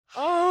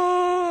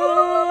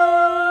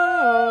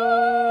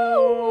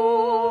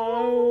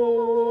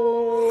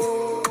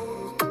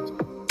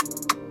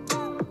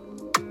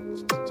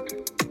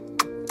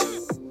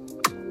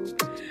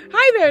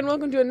and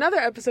welcome to another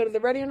episode of the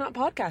Ready or Not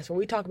podcast, where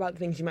we talk about the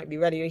things you might be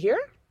ready to hear.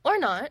 Or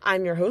not.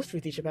 I'm your host,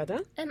 Ruthie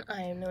Chapeta. And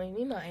I am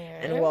Noemi Meyer.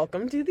 And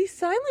welcome to the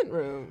Silent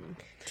Room.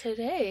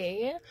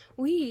 Today,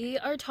 we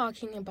are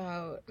talking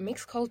about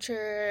mixed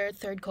culture,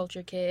 third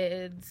culture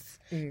kids,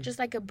 just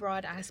like a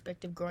broad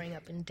aspect of growing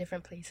up in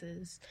different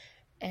places.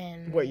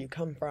 And where you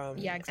come from.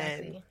 Yeah,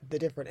 exactly. And the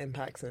different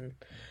impacts and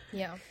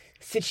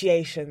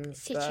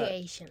situations.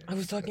 I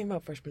was talking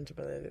about Fresh Prince of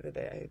Bel-Air the other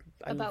day.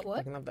 I About what?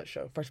 fucking love that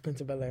show. Fresh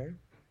Prince of Bel-Air.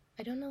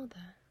 I don't know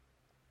that.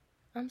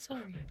 I'm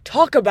sorry.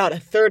 Talk about a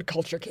third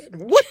culture kid.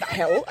 What the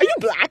hell? Are you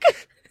black?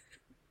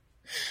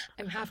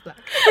 I'm half black.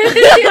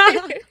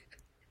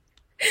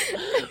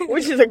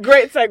 Which is a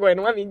great segue.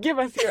 And let me give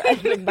us your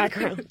ethnic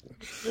background.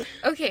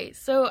 Okay,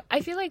 so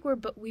I feel like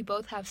we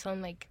both have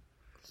some like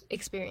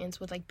experience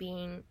with like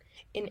being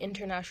in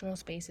international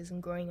spaces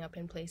and growing up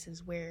in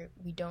places where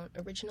we don't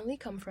originally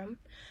come from.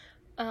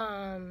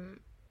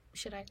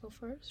 Should I go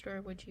first,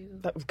 or would you?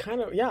 That was kind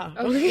of, yeah.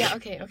 Okay, yeah,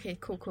 okay,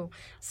 cool.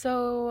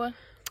 So,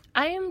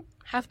 I am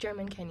half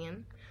German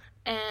Kenyan,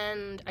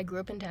 and I grew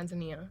up in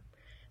Tanzania,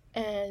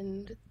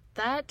 and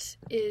that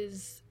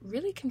is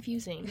really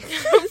confusing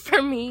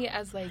for me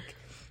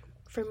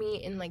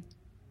in like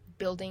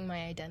building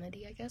my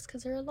identity, I guess,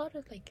 because there are a lot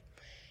of like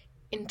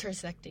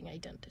intersecting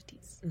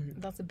identities. Mm-hmm.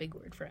 That's a big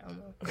word for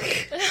Elmo.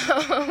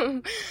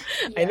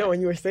 I know,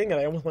 when you were saying it,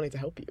 I almost wanted to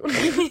help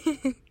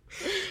you.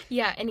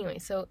 Yeah, anyway,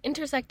 so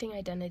intersecting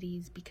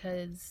identities,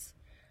 because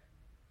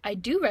I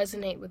do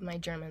resonate with my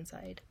German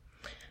side.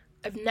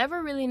 I've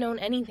never really known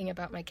anything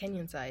about my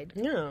Kenyan side.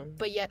 Yeah.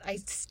 But yet I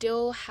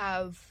still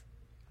have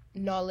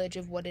knowledge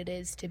of what it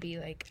is to be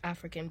like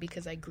African,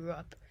 because I grew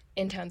up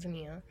in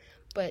Tanzania,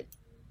 but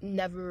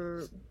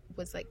never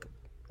was like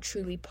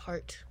truly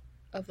part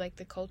of like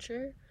the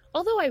culture.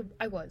 Although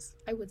I would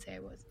say I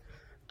was.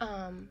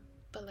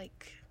 But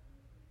like,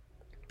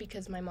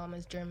 because my mom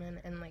is German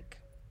and like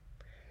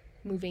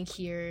moving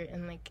here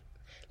and like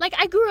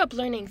I grew up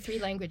learning 3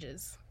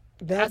 languages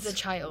as a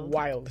child.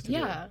 Wild.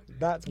 Yeah.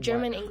 That's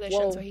German, wild. English,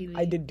 and Swahili.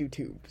 I did do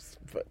tubes,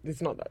 but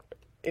it's not that.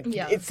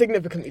 It's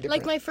significantly different.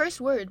 Like my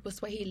first word was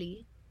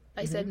Swahili.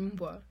 I said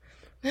mbwa.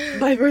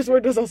 My first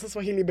word was also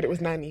Swahili, but it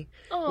was nani,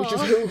 which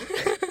is who.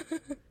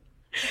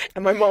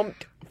 And my mom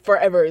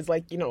forever is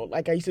like, you know,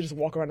 like I used to just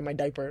walk around in my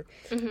diaper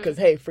because,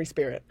 hey, free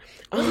spirit.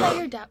 Wasn't that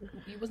your dad?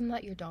 Wasn't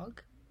that your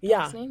dog?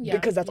 Yeah,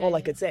 because that's all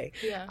I could say.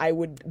 Yeah.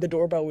 The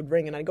doorbell would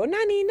ring and I'd go,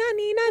 Nani,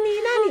 Nani,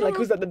 Nani, Nani, like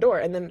who's at the door?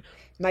 And then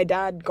my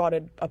dad got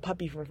a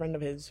puppy from a friend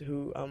of his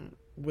who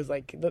was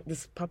like,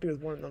 this puppy was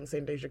born on the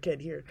same day as your kid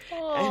here.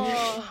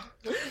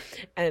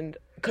 And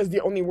because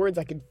the only words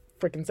I could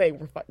freaking say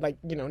were like,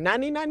 you know,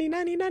 Nani, Nani,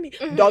 Nani, Nani.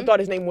 Mm-hmm. Dog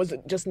thought his name was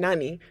just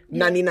Nani,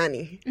 Nani,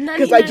 Nani.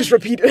 Because I just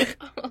repeated it.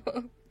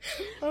 Oh,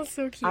 that's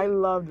so cute. I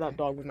loved that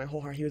dog with my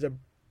whole heart. He was a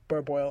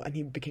burboil and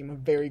he became a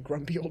very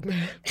grumpy old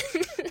man.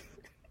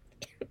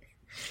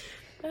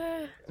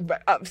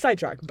 But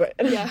sidetrack, but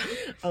yeah,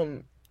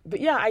 but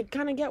yeah, I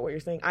kind of get what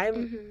you're saying.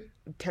 I'm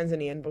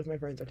Tanzanian. Both my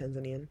parents are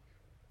Tanzanian.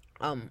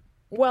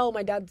 Well,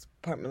 my dad's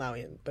part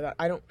Malawian, but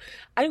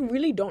I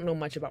really don't know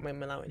much about my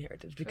Malawian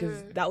heritage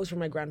because that was from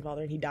my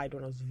grandfather, and he died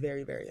when I was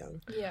very, very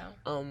young. Yeah.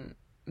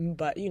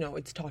 But you know,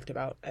 it's talked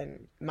about,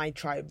 and my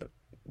tribe,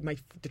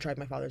 the tribe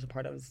my father's a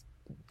part of, is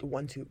the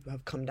ones who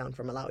have come down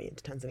from Malawi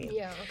into Tanzania.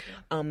 Yeah.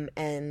 Okay.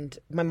 And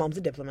my mom's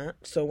a diplomat,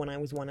 so when I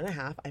was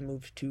 1.5, I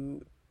moved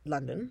to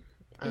London.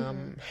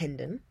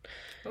 Hendon.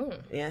 Oh.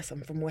 Yes,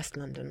 I'm from West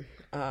London.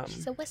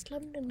 She's a West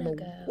London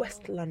girl.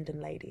 West London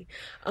lady.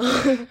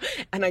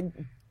 And I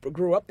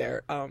grew up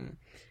there.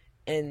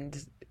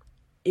 And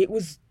it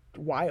was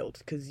wild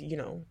because, you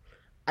know,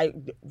 I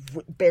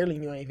barely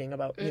knew anything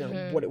about, you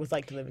know, what it was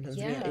like to live in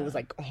Tanzania. Yeah. It was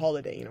like a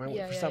holiday, you know, I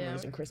went for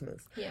summers and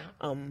Christmas. Yeah.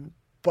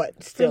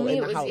 But still, for me,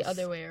 in the it was house. The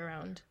other way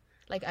around.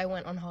 Like, I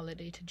went on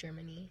holiday to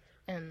Germany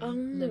and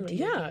lived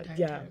here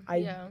the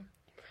entire time.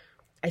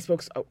 I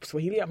spoke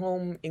Swahili at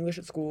home, English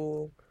at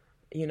school.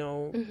 You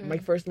know, my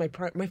first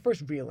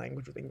real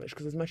language was English,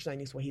 because as much as I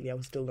knew Swahili, I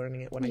was still learning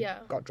it when I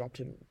got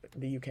dropped in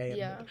the UK.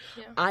 And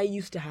I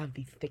used to have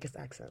the thickest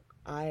accent.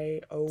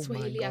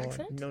 Swahili my God.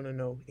 Accent?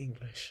 No,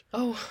 English.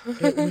 Oh.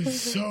 It was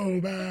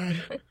so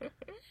bad.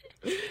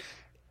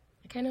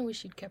 I kind of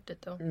wish you'd kept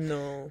it, though.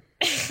 No.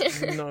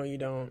 No, you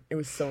don't. It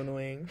was so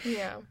annoying.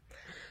 Yeah.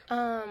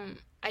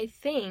 I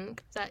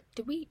think that,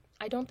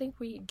 I don't think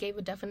we gave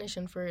a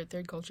definition for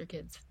third culture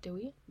kids, do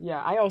we?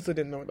 Yeah, I also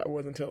didn't know what that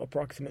was until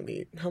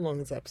approximately, how long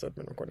has this episode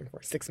been recording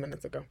for? 6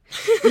 minutes ago.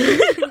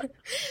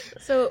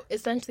 So,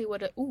 essentially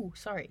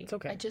sorry. It's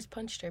okay. I just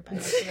punched her by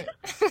accident.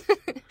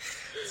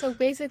 So,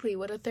 basically,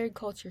 what a third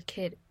culture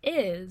kid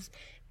is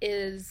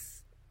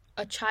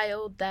a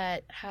child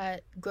that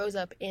grows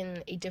up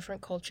in a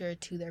different culture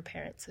to their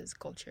parents'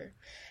 culture.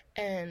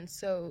 And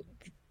so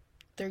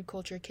third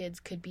culture kids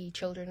could be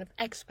children of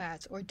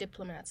expats or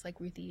diplomats like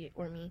Ruthie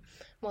or me.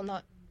 Well,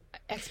 not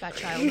expat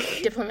child,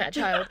 diplomat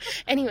child.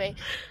 Anyway,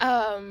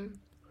 and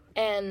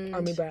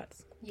Army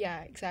brats.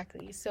 Yeah,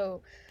 exactly.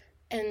 So,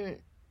 and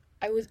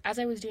as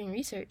I was doing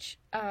research,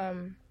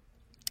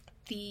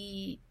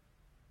 the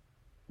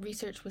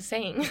research was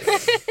saying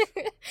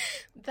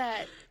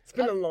that it's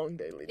been a long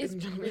day, ladies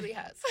and gentlemen. It really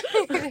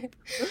has.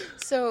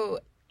 So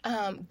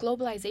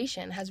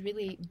globalization has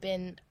really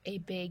been a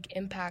big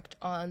impact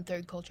on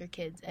third culture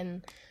kids,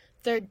 and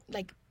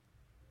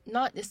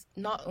not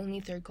only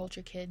third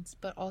culture kids,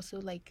 but also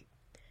like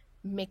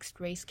mixed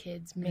race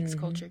kids, mixed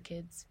culture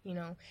kids, you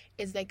know,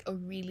 is like a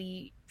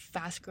really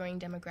fast growing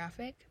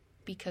demographic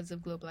because of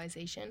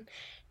globalization.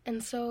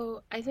 And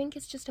so I think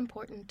it's just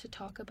important to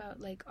talk about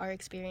like our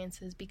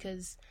experiences,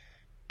 because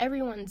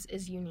everyone's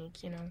is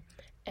unique, you know.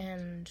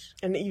 And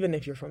even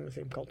if you're from the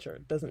same culture,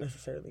 it doesn't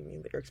necessarily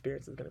mean that your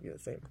experience is going to be the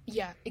same.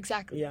 Yeah,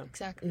 exactly. Yeah.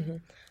 Exactly.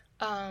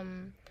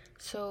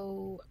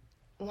 So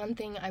one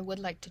thing I would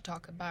like to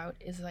talk about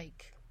is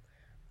like,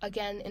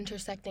 again,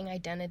 intersecting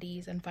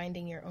identities and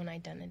finding your own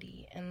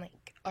identity, and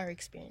like our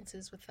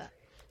experiences with that.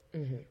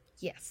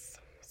 Yes.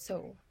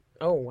 So.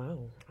 Oh wow!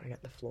 I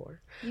got the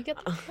floor. You get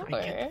the floor.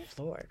 I get the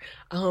floor.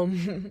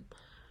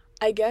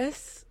 I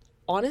guess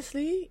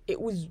honestly, it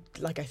was,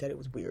 like I said, it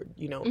was weird.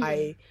 You know,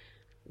 I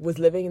was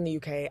living in the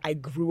UK. I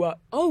grew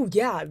up. Oh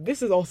yeah,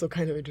 this is also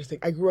kind of interesting.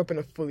 I grew up in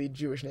a fully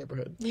Jewish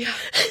neighborhood. Yeah.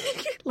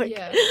 Like,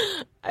 yeah.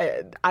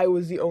 I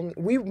was the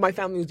only. My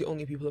family was the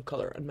only people of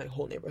color in my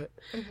whole neighborhood.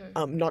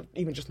 Not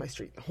even just my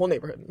street, the whole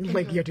neighborhood.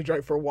 Like, you had to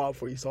drive for a while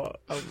before you saw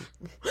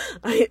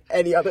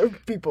any other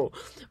people.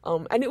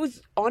 And it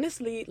was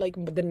honestly like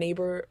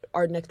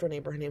our next door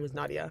neighbor. Her name was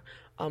Nadia.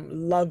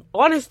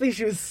 Honestly,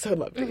 she was so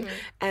lovely,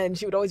 and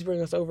she would always bring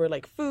us over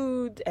like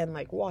food and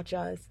like watch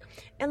us,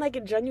 and like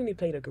it genuinely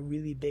played like a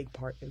really big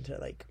part into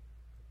like,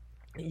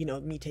 you know,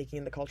 me taking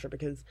in the culture,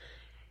 because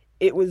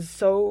it was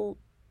so.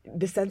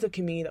 The sense of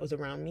community that was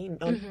around me,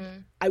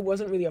 I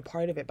wasn't really a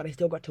part of it, but I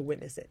still got to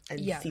witness it and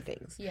see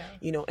things,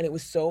 you know, and it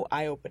was so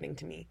eye-opening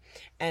to me.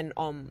 And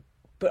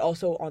but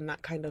also on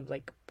that kind of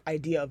like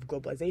idea of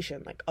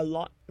globalization, like a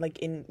lot, like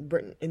in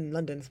Britain, in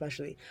London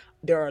especially,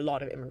 there are a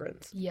lot of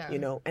immigrants, you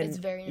know, and it's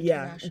very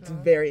international. It's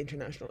very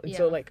international. And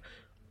so like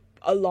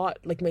a lot,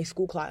 like my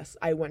school class,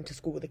 I went to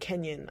school with a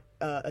Kenyan,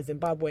 a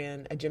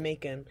Zimbabwean, a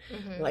Jamaican,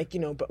 like, you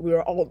know, but we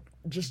were all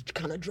just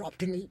kind of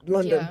dropped in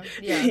London,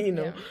 you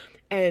know.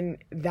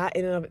 And that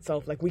in and of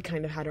itself, like, we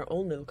kind of had our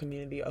own little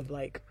community of,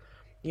 like,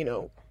 you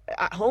know,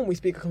 at home we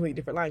speak a completely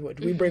different language.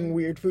 We bring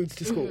weird foods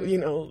to school, you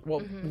know,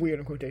 well, weird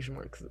in quotation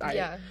marks.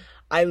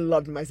 I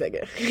loved my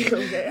sege.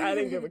 Okay?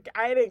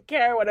 I didn't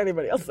care what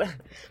anybody else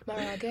said.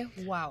 Marage?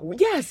 Wow.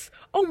 Yes.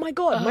 Oh my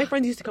God. My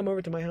friends used to come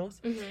over to my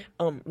house,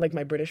 like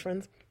my British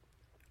friends,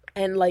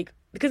 and like,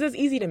 because it's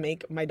easy to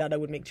make, my dada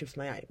would make chips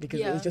mayai, because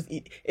it was just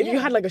if you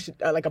had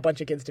like a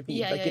bunch of kids to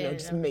feed, like, you know,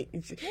 just make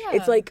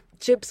it's like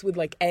chips with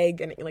like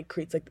egg, and it like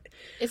creates like,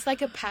 it's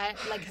like a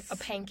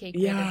pancake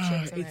made of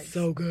chips and eggs.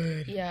 So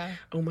good. Yeah.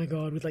 Oh my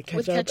God, with like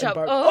ketchup.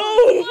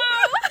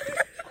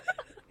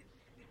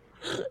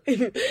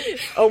 And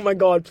oh my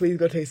God, please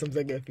go taste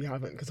something if you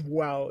haven't, because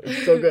wow,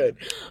 it's so good.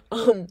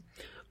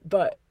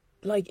 But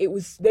like,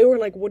 they were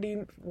like,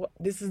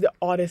 this is the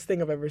oddest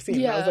thing I've ever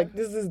seen. I was like,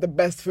 this is the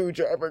best food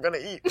you're ever gonna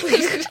eat.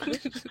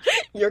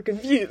 You're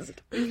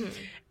confused.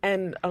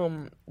 And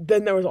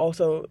then there was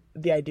also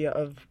the idea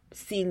of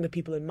seeing the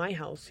people in my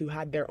house who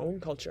had their own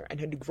culture and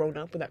had grown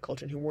up with that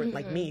culture, and who weren't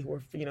like me, who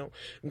were, you know,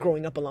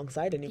 growing up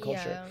alongside a new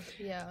culture.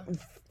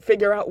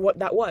 Figure out what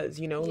that was,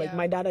 you know. Like,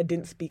 my dada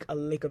didn't speak a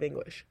lick of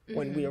English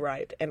when we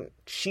arrived, and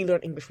she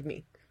learned English with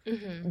me.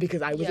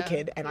 Because I was a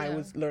kid, and I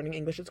was learning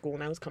English at school,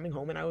 and I was coming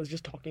home and I was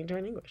just talking to her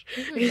in English.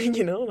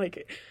 You know,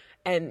 like,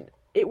 and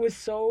it was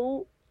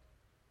so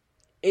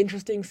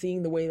interesting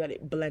seeing the way that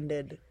it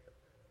blended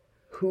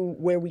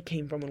where we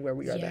came from and where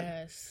we are then.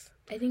 Yes.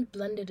 I think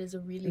blended is a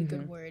really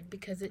good word,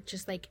 because it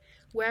just like,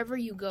 wherever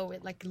you go,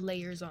 it like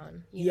layers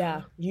on. You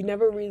know? You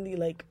never really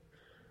like,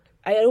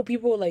 I know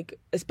people like,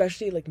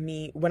 especially like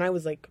me, when I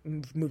was like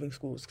moving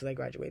schools, because I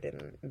graduated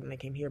and then I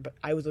came here, but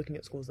I was looking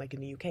at schools like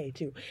in the UK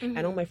too,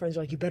 and all my friends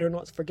were like, you better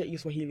not forget your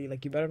Swahili,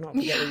 like, you better not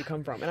forget where you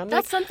come from. And I'm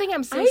that's like, something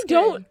I'm so scared.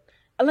 Don't,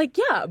 like,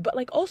 but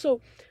like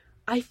also,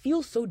 I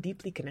feel so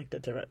deeply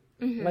connected to it.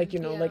 Like, you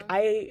know, like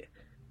I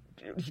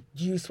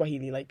use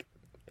Swahili like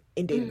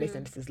in day-to-day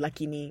sentences,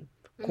 lakini,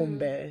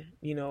 kumbe,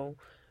 you know,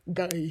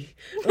 gai,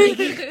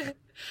 like,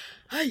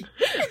 hi,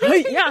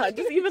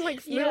 just even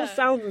like little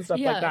sounds and stuff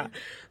like that.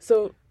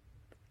 So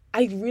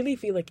I really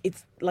feel like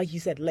it's, like you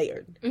said,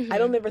 layered. I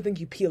don't ever think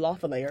you peel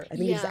off a layer. I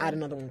think you just add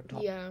another one on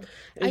top. Yeah.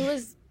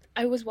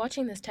 I was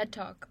watching this TED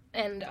Talk,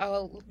 and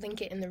I'll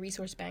link it in the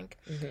resource bank.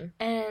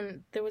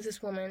 And there was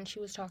this woman, she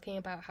was talking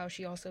about how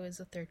she also is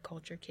a third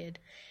culture kid,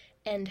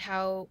 and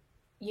how,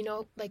 you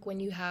know, like when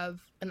you have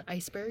an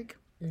iceberg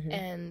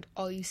and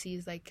all you see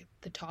is like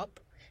the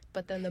top,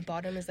 but then the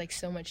bottom is like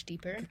so much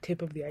deeper. The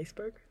tip of the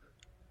iceberg?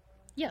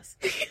 Yes,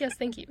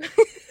 thank you.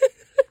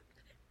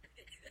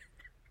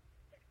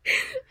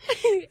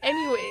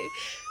 Anyway,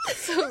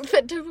 so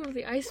the tip of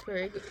the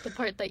iceberg, the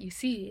part that you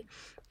see,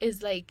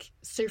 is like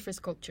surface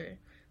culture.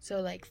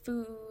 So like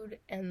food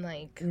and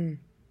like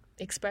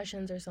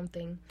expressions or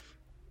something.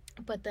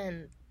 But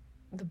then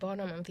the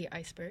bottom of the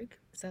iceberg,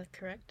 is that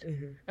correct?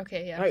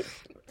 Okay, yeah.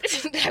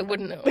 I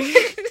wouldn't know.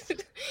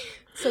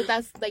 So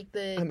that's like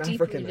the I'm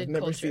deep-rooted African. I've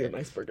never culture. seen an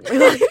iceberg in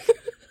my life.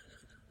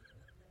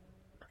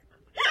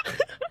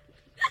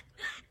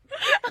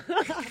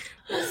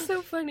 That's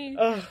so funny.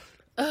 Ugh.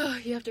 Oh,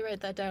 you have to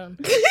write that down.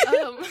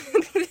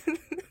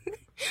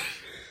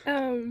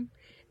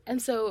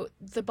 And so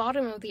the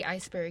bottom of the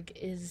iceberg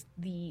is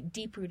the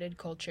deep-rooted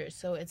culture.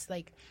 So it's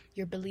like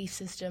your belief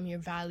system, your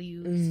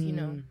values, you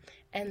know.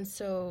 And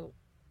so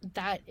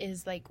that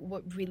is like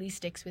what really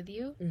sticks with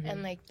you.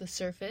 And like the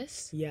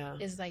surface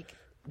is like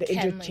the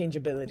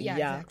interchangeability. Yeah,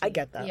 yeah, exactly. I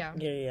get that. Yeah.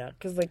 Yeah.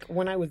 Because like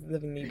when I was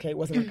living in the UK, it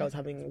wasn't like I was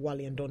having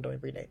wali and dondo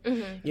every day.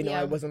 You know,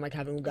 I wasn't like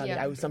having ugali.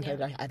 Yeah. I was sometimes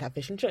Yeah. I'd have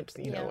fish and chips.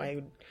 You know, I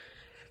would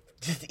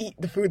just eat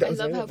the food that was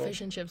available. I love how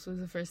fish and chips was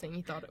the first thing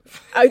you thought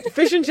of.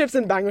 Fish and chips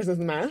and bangers and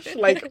mash.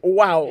 Like,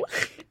 wow.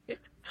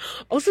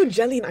 Also,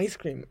 jelly and ice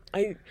cream.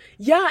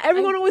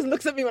 Everyone always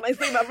looks at me when I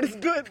say that, but it's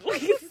good.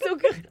 Like, it's so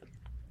good.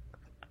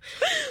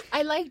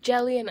 I like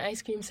jelly and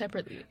ice cream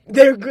separately.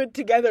 They're good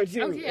together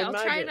too. Okay, I'll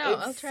try it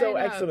out. It's so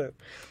excellent.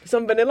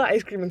 Some vanilla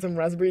ice cream and some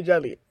raspberry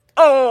jelly.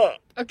 Oh,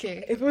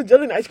 okay. If it was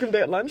jelly and ice cream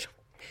day at lunch,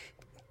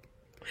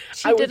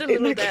 she did a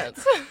little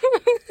dance.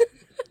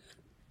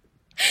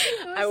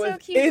 I was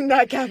in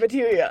that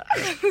cafeteria.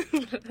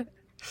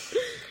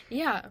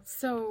 Yeah.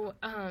 So,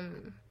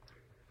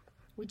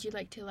 would you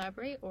like to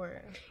elaborate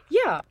or?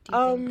 Yeah.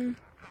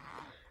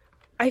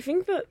 I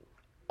think that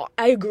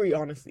I agree,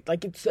 honestly.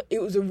 Like, it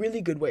was a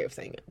really good way of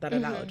saying it, that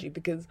analogy,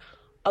 because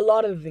a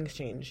lot of things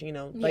change, you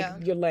know?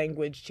 Like, your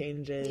language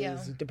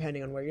changes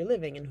depending on where you're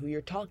living and who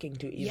you're talking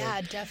to, even.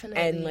 Yeah,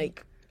 definitely. And,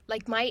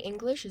 like, my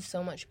English is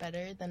so much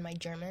better than my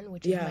German,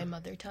 which is my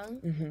mother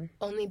tongue,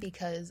 only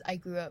because I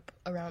grew up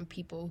around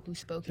people who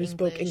spoke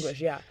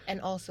English. And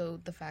also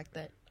the fact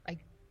that I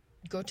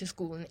go to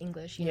school in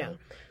English, you know?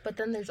 But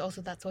then there's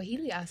also that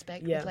Swahili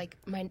aspect of, like,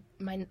 my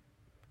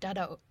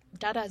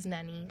Dada's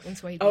nanny in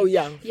Swahili. Oh,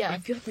 yeah. I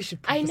feel like we should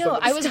I know.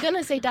 I was going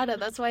to say Dada.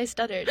 That's why I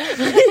stuttered.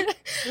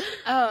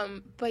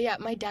 But yeah,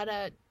 my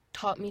Dada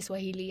taught me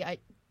Swahili. I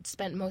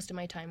spent most of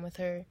my time with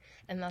her,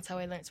 and that's how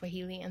I learned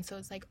Swahili. And so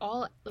it's like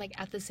all like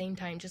at the same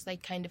time, just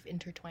like kind of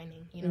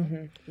intertwining, you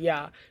know?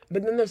 Yeah.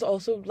 But then there's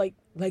also like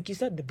you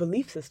said, the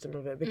belief system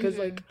of it, because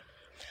like,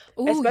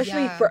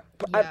 especially for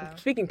I'm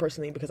speaking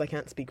personally because I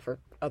can't speak for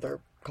other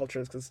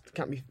cultures because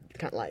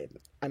can't lie,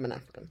 I'm an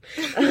African.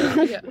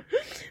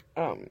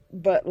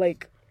 But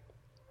like,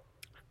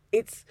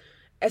 it's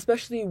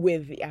especially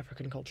with the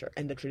African culture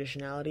and the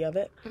traditionality of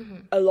it,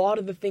 a lot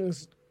of the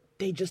things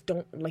they just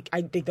don't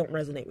they don't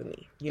resonate with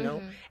me, you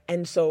know.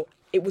 And so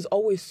it was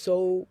always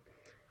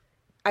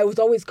I was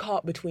always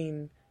caught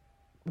between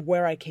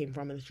where I came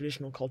from in the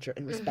traditional culture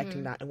and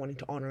respecting that and wanting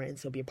to honor it and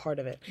still be a part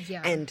of it,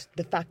 and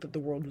the fact that the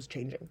world was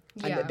changing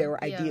and that there were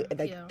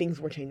things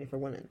were changing for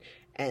women,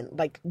 and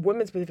like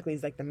women specifically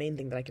is like the main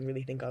thing that I can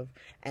really think of,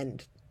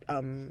 and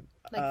feminism,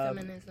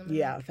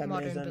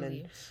 feminism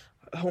and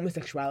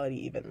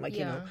homosexuality even, like,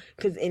 you know,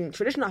 because in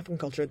traditional African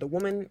culture, the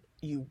woman,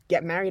 you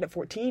get married at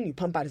 14, you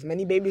pump out as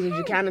many babies as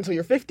you can until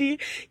you're 50, you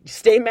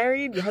stay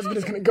married, your husband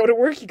is going to go to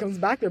work, he comes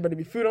back, there better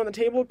be food on the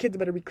table, kids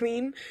better be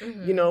clean,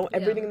 you know,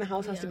 everything in the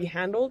house has to be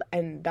handled,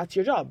 and that's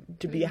your job,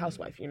 to be a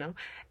housewife, you know.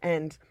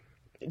 And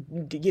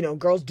you know,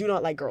 girls do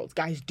not like girls,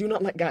 guys do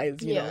not like guys,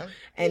 you know,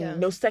 and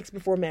no sex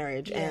before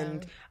marriage,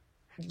 and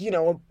you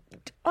know,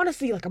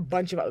 honestly, like a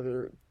bunch of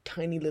other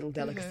tiny little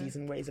delicacies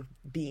and ways of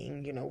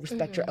being, you know,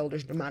 respect your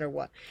elders no matter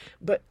what.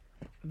 But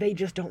they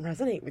just don't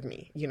resonate with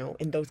me, you know,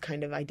 in those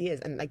kind of ideas.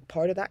 And like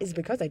part of that is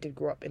because I did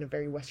grow up in a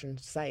very Western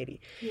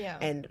society.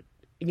 And,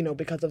 you know,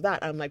 because of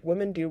that, I'm like,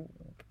 women do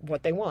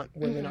what they want.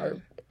 Women are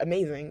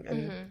amazing.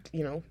 And,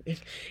 you know,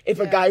 if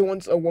a guy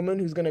wants a woman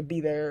who's going to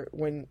be there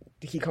when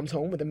he comes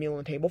home with a meal on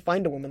the table,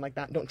 find a woman like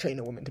that. Don't train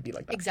a woman to be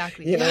like that.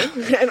 Exactly. You know?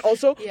 And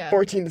also,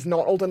 14 is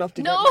not old enough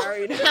to get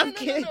married. I'm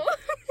kidding.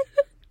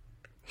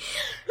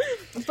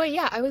 But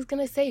yeah, I was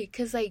gonna say,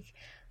 because like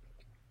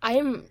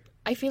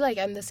I feel like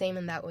I'm the same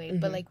in that way,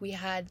 but like we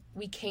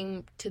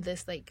came to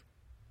this like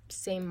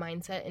same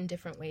mindset in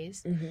different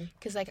ways,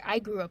 because like I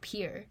grew up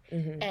here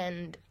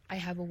and I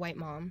have a white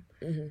mom,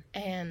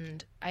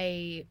 and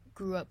I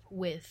grew up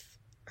with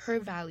her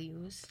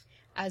values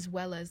as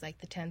well as like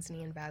the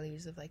Tanzanian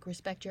values of like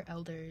respect your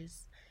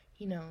elders,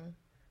 you know.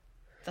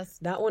 That's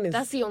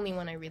the only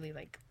one I really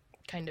like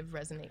kind of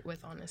resonate with,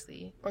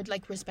 honestly, or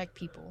like respect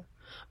people.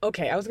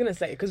 Okay, I was gonna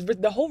say, because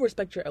the whole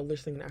respect your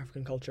elders thing in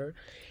African culture,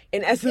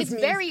 in essence, it's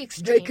means very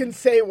extreme. They can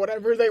say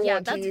whatever they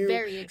want to you.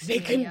 Very extreme.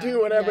 They can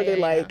do whatever they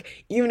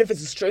like, even if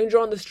it's a stranger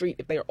on the street.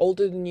 If they are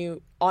older than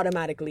you,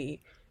 automatically,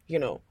 you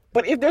know.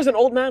 But if there's an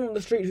old man on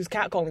the street who's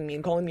catcalling me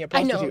and calling me a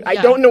prostitute, I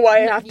don't know why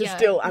I have to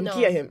still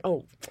Amkia him.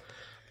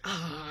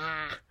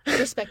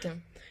 Respect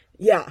him.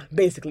 Yeah,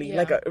 basically,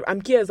 like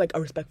Amkia is like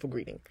a respectful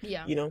greeting.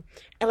 Yeah, you know,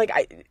 and like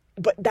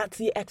but that's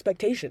the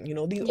expectation, you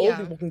know. These old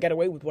people can get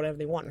away with whatever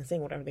they want and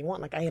saying whatever they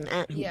want. Like I had an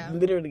aunt who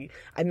literally,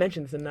 I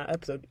mentioned this in that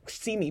episode,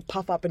 see me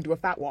puff up and do a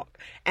fat walk,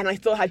 and I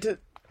still had to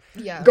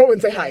go and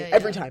say hi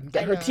every time,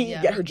 get her tea,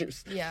 get her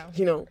juice,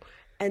 you know.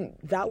 And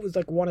that was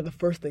like one of the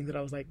first things that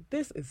I was like,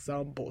 this is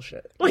some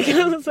bullshit. Like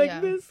I was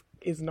like, this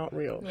is not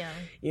real. Yeah.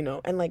 You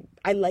know, and like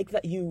I like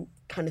that you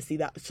kind of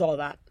saw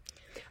that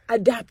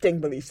adapting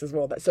beliefs as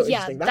well. That's so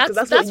interesting.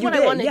 That's what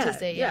I wanted to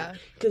say. Yeah.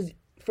 Because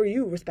for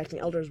you, respecting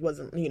elders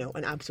wasn't, you know,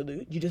 an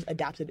absolute. You just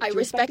adapted it. I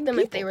respect them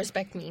if they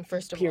respect me.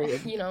 First of all,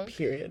 you know.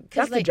 Period.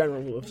 That's like, the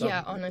general rule of thumb.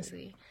 Yeah,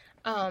 honestly.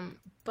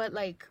 But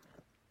like,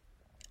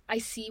 I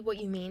see what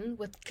you mean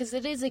because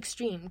it is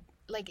extreme.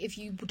 Like, if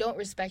you don't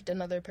respect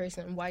another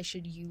person, why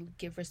should you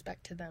give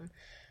respect to them?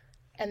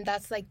 And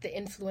that's like the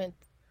influence.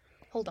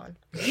 Hold on.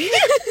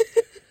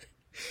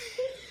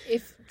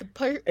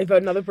 If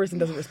another person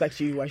doesn't respect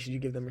you, why should you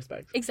give them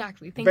respect?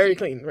 Exactly. Thank you. Very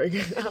clean. Very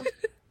good.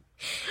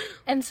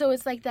 And so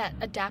it's like that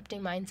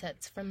adapting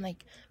mindsets from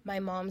like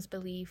my mom's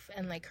belief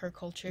and like her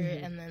culture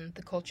and then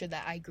the culture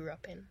that I grew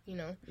up in, you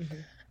know.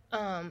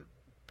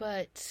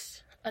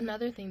 But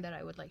another thing that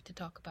I would like to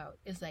talk about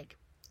is like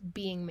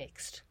being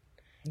mixed.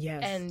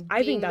 Yes. And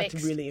I think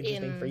that's really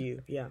interesting for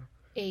you. Yeah.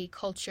 A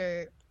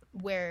culture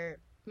where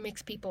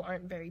mixed people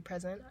aren't very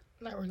present,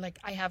 or like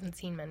I haven't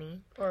seen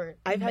many, or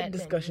I've had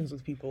discussions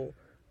with people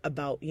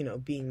about, you know,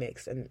 being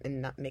mixed and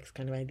not mixed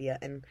kind of idea,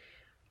 and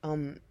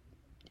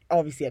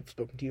obviously I've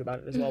spoken to you about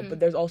it as well, but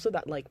there's also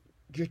that like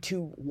you're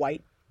too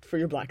white for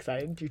your black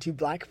side, you're too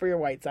black for your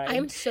white side.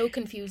 I'm so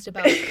confused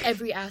about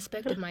every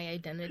aspect of my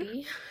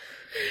identity.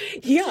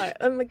 Yeah,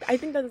 I'm like, I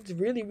think that's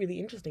really, really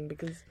interesting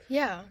because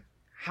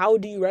how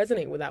do you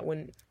resonate with that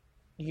when,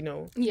 you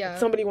know,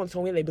 somebody once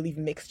told me they believe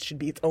mixed should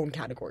be its own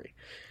category.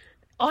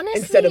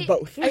 Honestly, instead of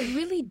both. I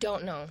really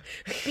don't know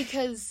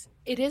because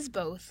it is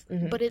both,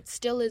 but it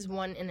still is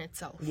one in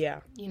itself. Yeah.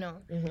 You know,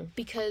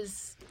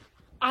 because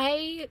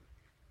I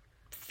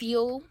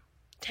feel,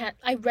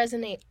 I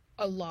resonate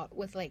a lot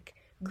with like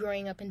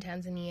growing up in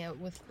Tanzania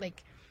with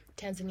like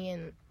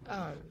Tanzanian,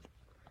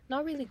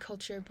 not really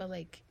culture, but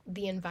like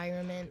the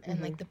environment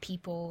and like the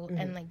people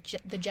and like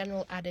the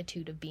general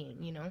attitude of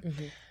being, you know.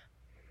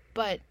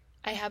 But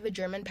I have a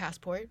German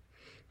passport.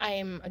 I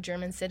am a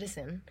German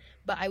citizen,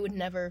 but I would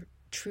never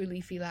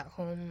truly feel at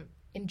home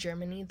in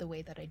Germany the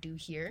way that I do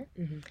here.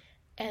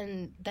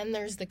 And then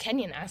there's the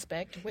Kenyan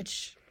aspect,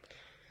 which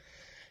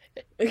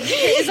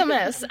is a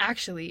mess,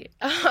 actually.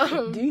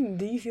 Do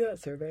you see that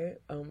survey?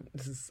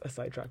 This is a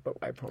sidetrack, but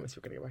I promise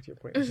we're going to get back to your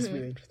point. It's just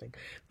really interesting.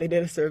 They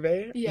did a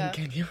survey in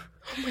Kenya.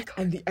 Oh my God.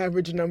 And the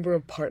average number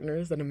of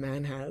partners that a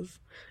man has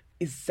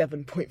is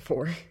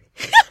 7.4.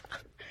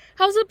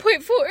 How's it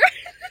 0.4?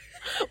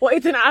 Well,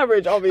 it's an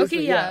average, obviously.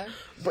 Okay, yeah.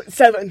 But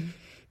 7.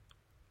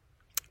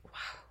 Wow.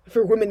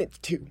 For women, it's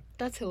 2.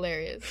 That's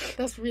hilarious.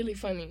 That's really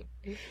funny.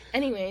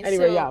 Anyway,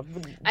 so yeah.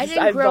 I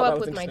didn't grow up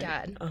with my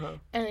dad.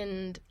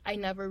 And I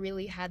never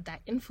really had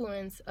that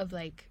influence of,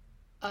 like,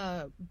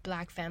 a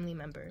black family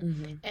member.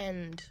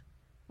 And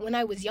when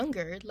I was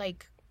younger,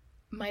 like,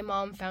 my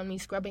mom found me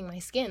scrubbing my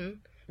skin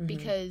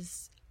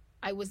because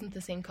I wasn't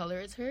the same color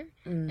as her.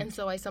 And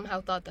so I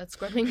somehow thought that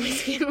scrubbing my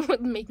skin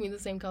would make me the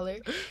same color.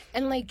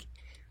 And, like,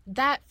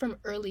 that from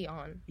early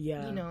on,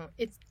 you know,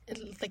 it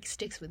like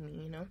sticks with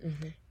me, you know.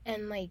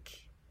 And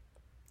like,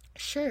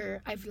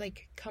 sure, I've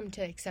like come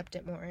to accept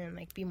it more and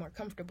like be more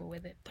comfortable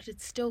with it, but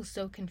it's still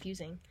so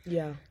confusing.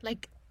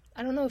 Like,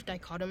 I don't know if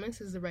dichotomous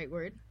is the right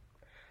word.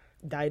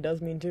 Di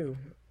does mean too.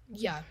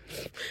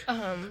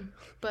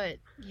 But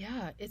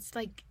yeah, it's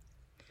like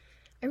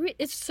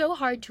it's so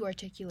hard to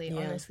articulate,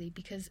 honestly,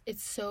 because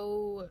it's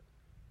so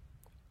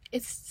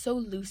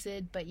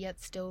lucid but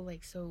yet still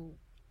like so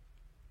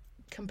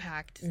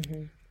compact.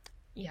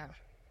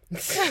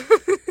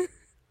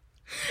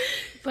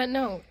 But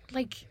no,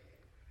 like,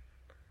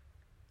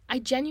 I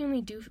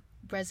genuinely do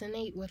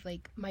resonate with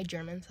like my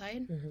German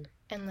side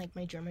and like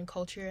my German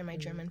culture and my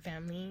German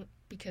family,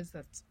 because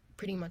that's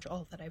pretty much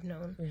all that I've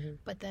known.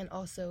 But then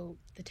also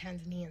the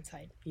Tanzanian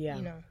side,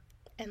 you know,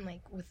 and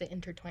like with the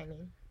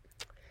intertwining,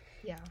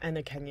 and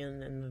the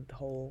Kenyan and the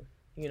whole,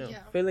 you know,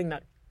 feeling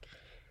that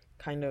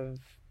kind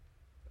of.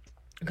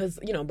 Because,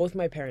 you know, both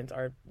my parents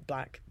are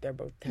black. They're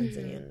both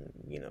Tanzanian,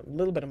 you know, a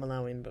little bit of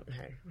Malawian, but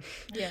hey.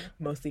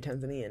 Mostly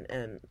Tanzanian.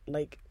 And,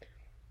 like,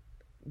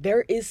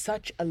 there is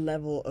such a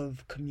level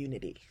of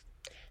community.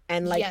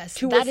 And, like,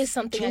 that is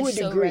something I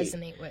so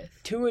resonate with.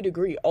 To a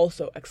degree,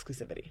 also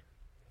exclusivity.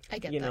 I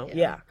get you that, know?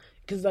 Yeah.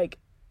 Because, like,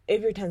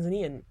 if you're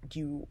Tanzanian,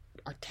 you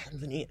are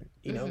Tanzanian.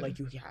 You know, like,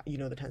 you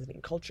know the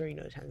Tanzanian culture, you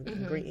know the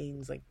Tanzanian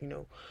greetings, like, you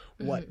know,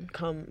 what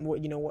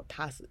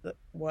passes,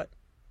 what's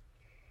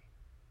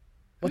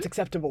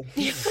acceptable.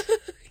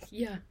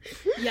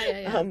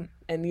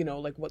 And, you know,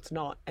 like, what's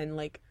not. And,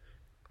 like,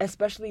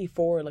 especially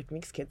for, like,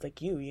 mixed kids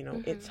like you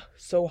know, it's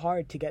so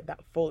hard to get that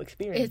full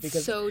experience.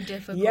 It's so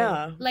difficult.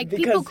 Like,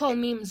 people call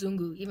me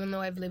Mzungu, even though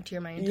I've lived here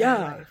my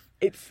entire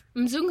life.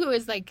 Mzungu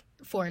is, like,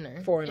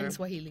 foreigner. In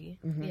Swahili.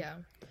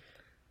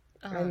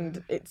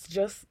 And it's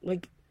just,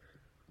 like,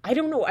 I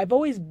don't know.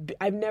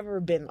 I've never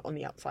been on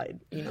the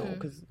outside, you know,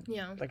 because,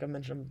 like I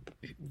mentioned,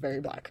 I'm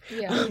very black.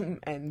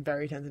 And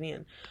very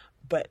Tanzanian.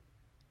 But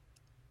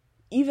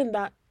even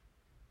that,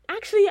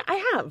 actually,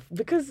 I have,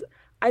 because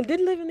I did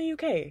live in the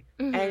UK,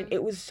 and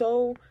it was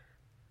so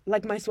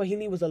like, my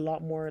Swahili was a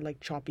lot more, like,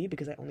 choppy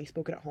because I only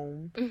spoke it at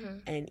home.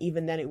 And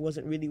even then, it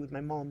wasn't really with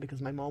my mom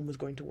because my mom was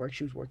going to work.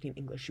 She was working in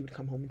English. She would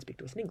come home and speak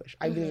to us in English.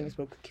 I really only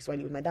spoke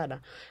Kiswahili with my dada.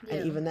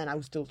 And even then, I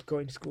was still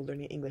going to school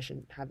learning English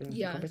and having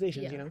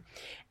conversations, you know.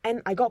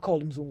 And I got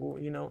called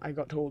Mzungu, you know. I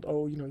got told,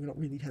 oh, you know, you're not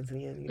really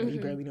Tanzanian. You know, you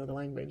barely know the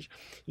language.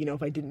 You know,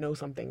 if I didn't know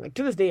something. Like,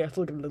 to this day, I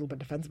still get a little bit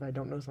defensive if I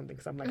don't know something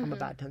because I'm like, I'm a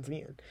bad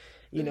Tanzanian,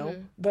 you know.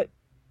 But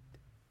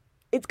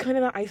it's kind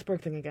of that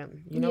iceberg thing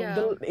again, you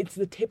know. It's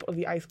the tip of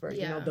the iceberg,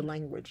 you know, the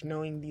language,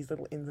 knowing these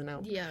little ins and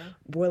outs.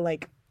 But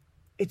like,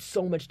 it's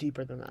so much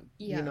deeper than that,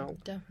 you know.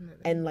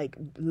 Definitely. And like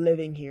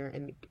living here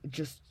and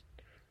just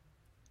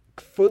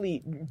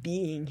fully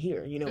being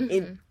here, you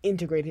know,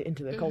 integrated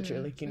into the culture,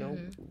 like, you know,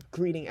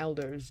 greeting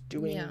elders,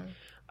 doing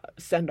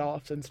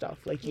send-offs and stuff,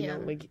 like, you know,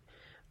 like,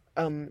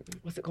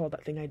 what's it called,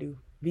 that thing I do,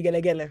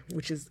 vigelegele,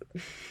 which is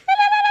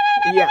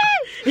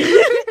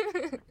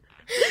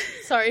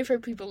Sorry for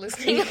people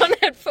listening on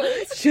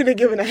headphones. Should have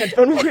given a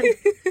headphone one.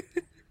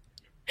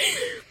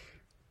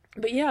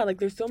 But yeah, like,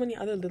 there's so many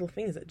other little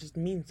things that just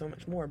mean so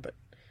much more, but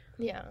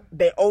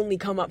they only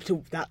come up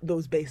to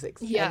those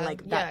basics. And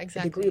like that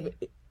degree of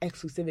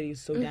exclusivity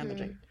is so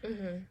damaging.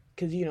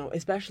 Because, you know,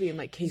 especially in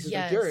like cases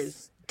like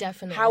yours,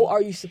 definitely. How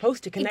are you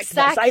supposed to connect to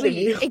that side of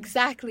you?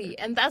 Exactly.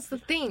 And that's the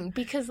thing,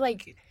 because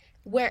like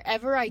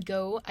wherever I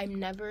go, I'm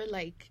never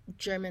like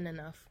German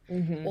enough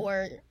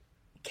or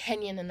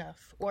Kenyan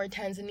enough or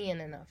Tanzanian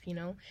enough, you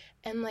know?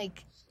 And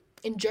like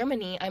in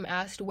Germany, I'm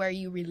asked, where are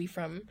you really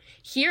from?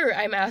 Here,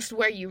 I'm asked,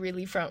 where are you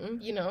really from?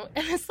 You know?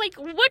 And it's like,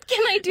 what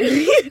can I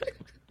do?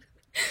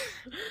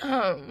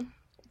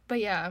 But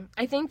yeah,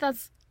 I think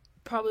that's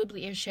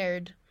probably a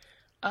shared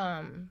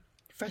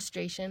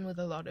frustration with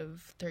a lot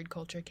of third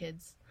culture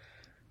kids.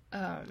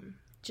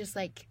 Just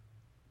like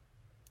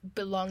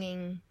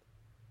belonging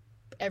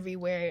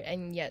everywhere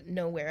and yet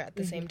nowhere at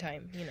the same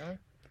time, you know?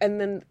 And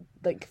then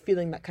like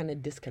feeling that kind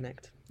of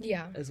disconnect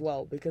as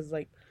well, because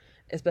like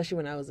especially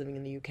when I was living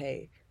in the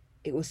UK,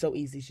 it was so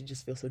easy to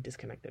just feel so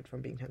disconnected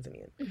from being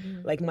Tanzanian.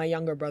 Like my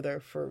younger brother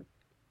for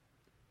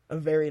a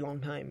very long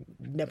time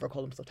never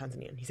called himself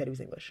Tanzanian. He said he was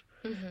English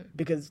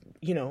because,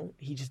 you know,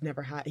 he just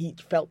never had, he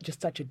felt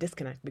just such a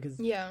disconnect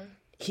because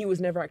he was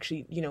never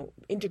actually, you know,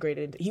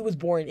 integrated. He was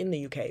born in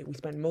the UK. We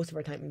spent most of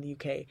our time in the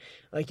UK.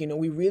 Like, you know,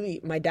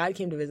 my dad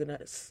came to visit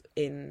us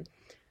in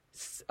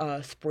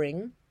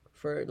spring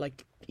for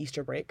like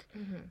Easter break.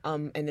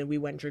 And then we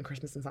went during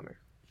Christmas and summer.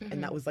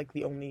 And that was like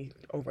the only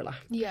overlap.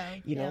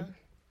 You know?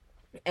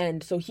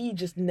 And so he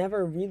just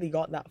never really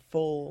got that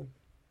full.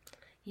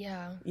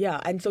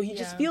 And so he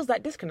just feels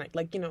that disconnect.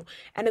 Like, you know,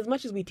 and as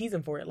much as we tease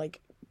him for it,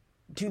 like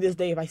to this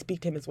day, if I speak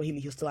to him in Swahili,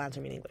 he'll still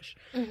answer me in English.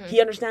 He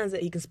understands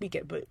that he can speak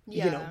it, but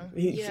you know,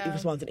 he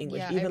responds in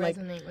English. Even I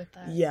resonate with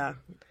that.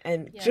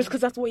 And just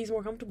because that's what he's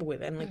more comfortable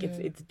with, and like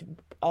it's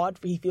odd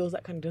for he feels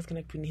that kind of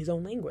disconnect between his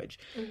own language,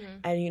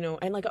 and you know,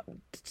 and like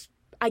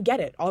I get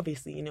it,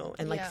 obviously, you know,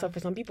 and like so for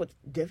some people it's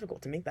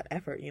difficult to make that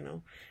effort, you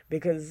know,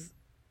 because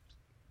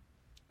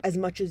as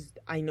much as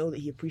I know that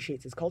he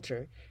appreciates his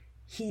culture,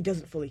 he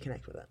doesn't fully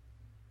connect with it,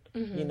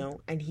 you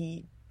know, and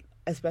he.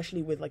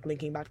 Especially with like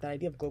linking back to that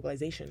idea of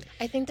globalization.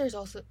 I think there's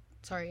also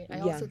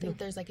think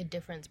there's like a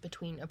difference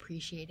between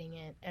appreciating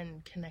it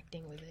and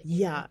connecting with it.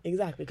 Yeah,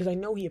 exactly. Because I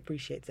know he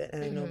appreciates it,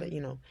 and I know that, you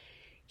know,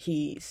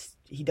 he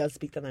does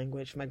speak the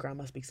language. My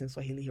grandma speaks in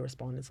Swahili. He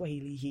responds in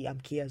Swahili. He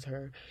amkias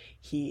her.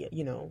 He,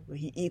 you know,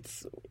 he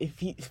eats.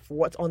 If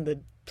what's on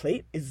the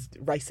plate is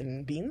rice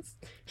and beans,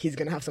 he's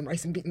gonna have some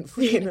rice and beans.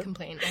 You know?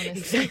 Complain,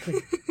 honestly.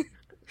 Exactly.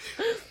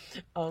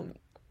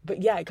 But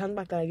yeah, it comes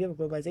back to that idea of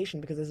globalization,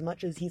 because as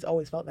much as he's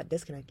always felt that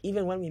disconnect,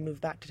 even when we moved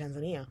back to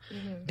Tanzania,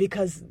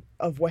 because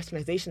of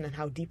westernization and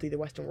how deeply the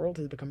Western world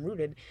has become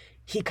rooted,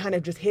 he kind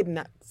of just hid in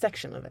that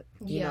section of it,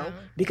 you know,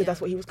 because that's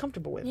what he was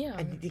comfortable with.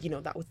 And, you know,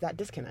 that was that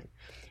disconnect.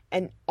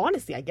 And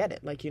honestly, I get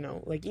it. Like, you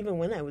know, like even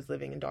when I was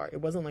living in Dar,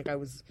 it wasn't like I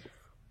was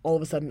all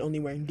of a sudden only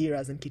wearing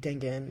diras and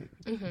kitenge and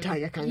tie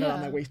a kanga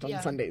around my waist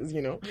on Sundays,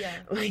 you know?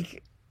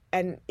 Like,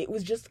 and it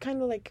was just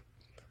kind of like,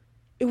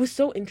 it was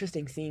so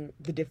interesting seeing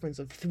the difference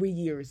of 3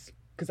 years,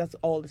 because that's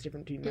all that's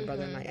different between my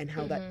brother and I, and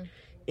how that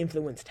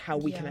influenced how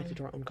we connected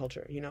to our own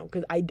culture, you know?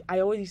 Because I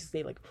always used to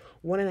say, like,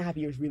 1.5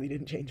 years really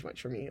didn't change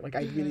much for me. Like,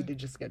 I really did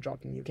just get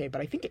dropped in the UK,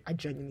 but I think I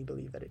genuinely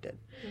believe that it did.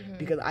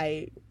 Because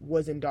I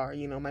was in Dar,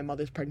 you know, my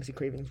mother's pregnancy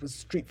cravings was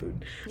street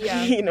food.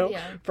 You know?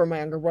 For my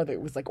younger brother,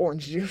 it was, like,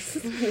 orange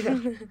juice.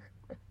 You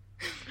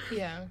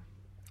know?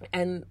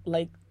 And,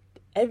 like,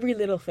 every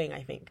little thing,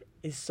 I think,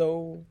 is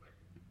so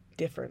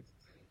different.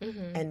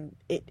 And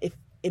it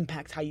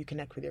impacts how you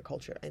connect with your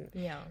culture and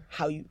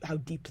how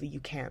deeply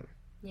you can.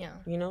 You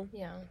know?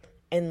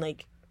 And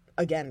like,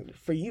 again,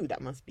 for you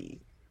that must be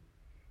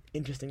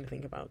interesting to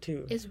think about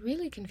too. It's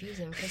really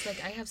confusing because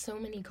like I have so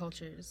many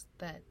cultures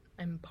that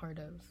I'm part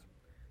of,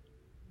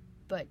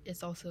 but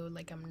it's also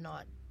like I'm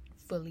not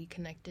fully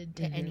connected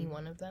to any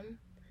one of them,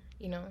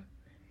 you know?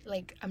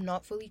 Like I'm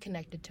not fully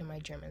connected to my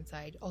German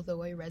side,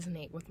 although I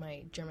resonate with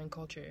my German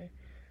culture.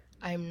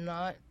 I'm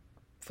not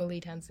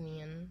fully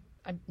Tanzanian.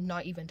 I'm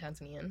not even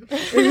Tanzanian.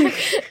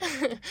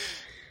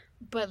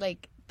 but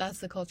like that's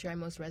the culture I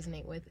most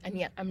resonate with, and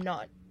yet I'm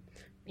not,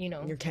 you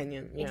know. You're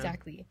Kenyan, yeah.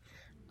 Exactly.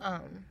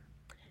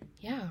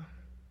 Yeah.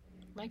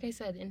 Like I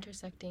said,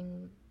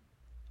 intersecting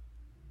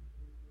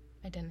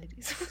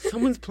identities.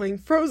 Someone's playing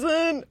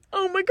Frozen.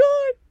 Oh my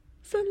god!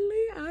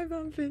 Suddenly I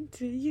bump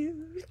into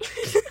you.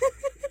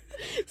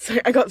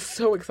 Sorry, I got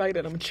so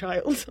excited. I'm a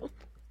child.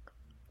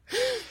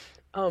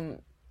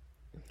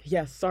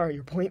 Yes, sorry,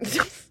 your point.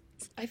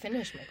 I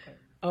finished my point.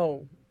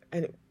 Oh,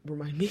 and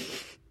remind me.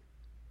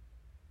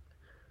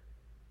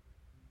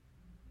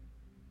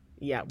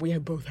 Yeah, we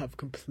both have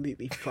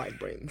completely fried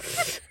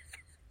brains.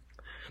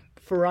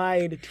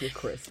 Fried to a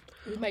crisp.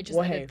 We might just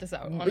edit this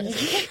out,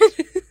 honestly.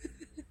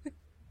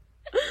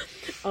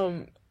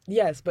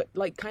 Yes, but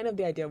like kind of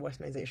the idea of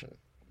westernization,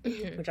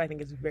 which I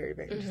think is very,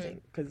 very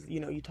interesting, because you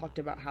know, you talked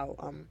about how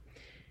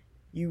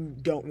you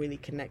don't really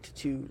connect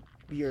to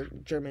your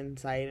German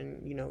side,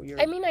 and you know,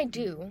 I mean, I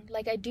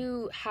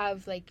do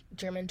have like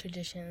German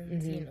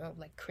traditions, you know,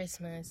 like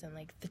Christmas and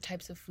like the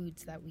types of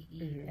foods that we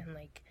eat, and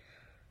like,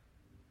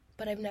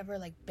 but I've never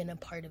like been a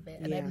part of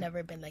it, and I've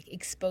never been like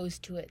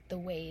exposed to it the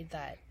way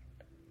that,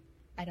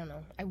 I don't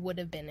know, I would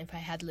have been if I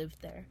had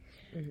lived there.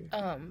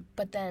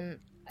 But then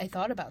I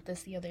thought about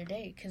this the other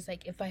day, because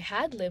like if I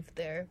had lived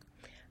there,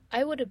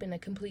 I would have been a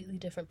completely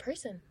different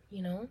person,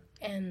 you know,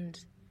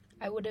 and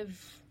I would have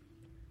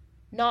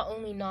not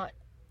only not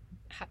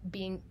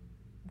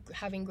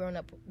having grown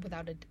up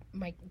without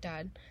my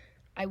dad,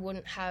 I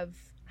wouldn't have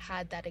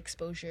had that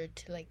exposure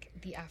to like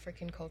the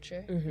African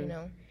culture, you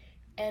know,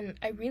 and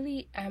I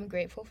really am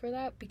grateful for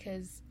that,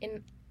 because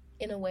in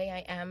a way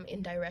I am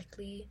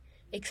indirectly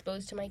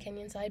exposed to my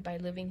Kenyan side by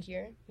living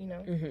here, you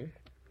know.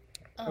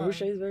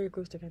 Arusha is very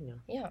close to Kenya.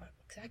 Yeah,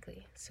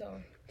 exactly.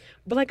 So,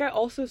 but like I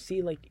also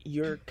see like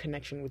your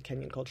connection with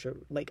Kenyan culture,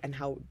 like, and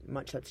how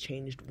much that's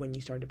changed when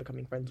you started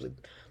becoming friends with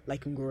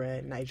like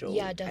Ngure, Nigel,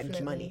 and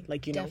Kimani.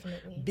 Like, you know,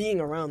 being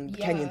around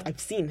Kenyans, I've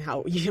seen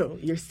how, you know,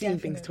 you're seeing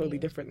things totally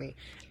differently,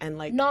 and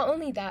like not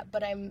only that,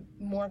 but I'm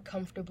more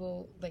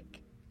comfortable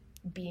like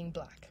being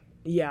black.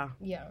 Yeah.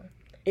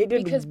 It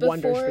did because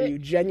wonders for you,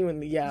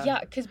 genuinely. Yeah,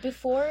 because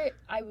before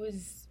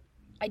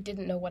I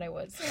didn't know what I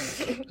was.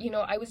 You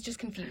know, I was just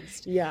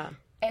confused. Yeah.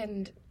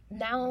 And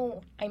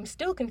now I'm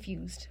still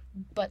confused,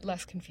 but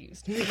less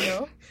confused, you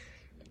know?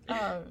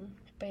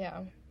 But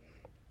yeah.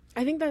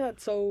 I think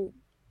that's so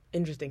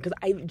interesting, because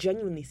I've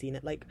genuinely seen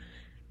it. Like,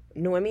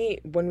 Noemi,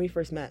 when we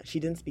first met,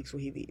 she didn't speak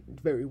Swahili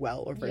very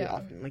well or very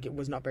often. Like, it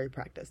was not very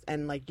practiced.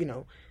 And, like, you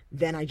know,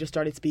 then I just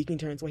started speaking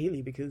to her in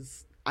Swahili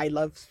because I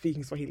love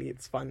speaking Swahili.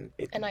 It's fun.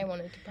 And I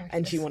wanted to practice.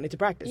 And she wanted to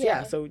practice,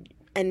 yeah. So,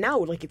 and now,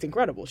 like, it's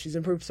incredible. She's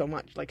improved so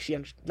much. Like, she'll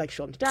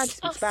understand, she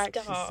speaks back.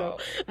 She's so...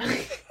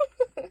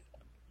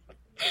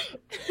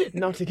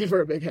 Not to give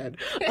her a big head.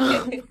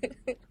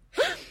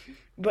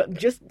 But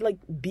just, like,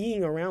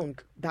 being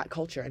around that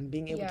culture and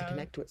being able to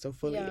connect to it so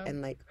fully.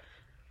 And, like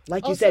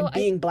also, you said,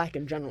 being black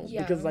in general.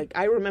 Because, like,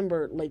 I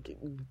remember, like...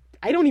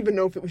 I don't even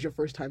know if it was your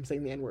first time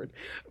saying the N-word.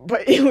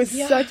 But it was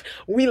such...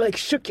 We, like,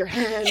 shook your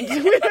hand.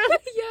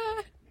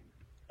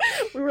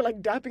 We were,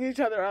 like, dapping each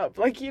other up.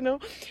 Like, you know?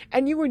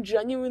 And you were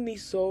genuinely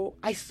so...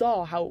 I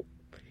saw how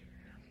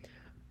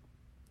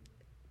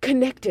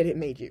connected it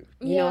made you.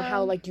 You know?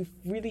 How, like, you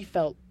really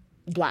felt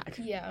black.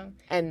 Yeah.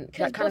 And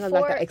that kind of has,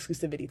 like, that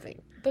exclusivity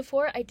thing.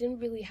 Before, I didn't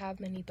really have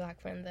many black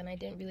friends. And I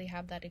didn't really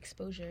have that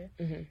exposure.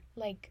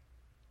 Like...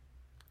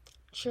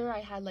 Sure, I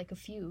had, like, a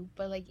few,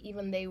 but, like,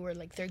 even they were,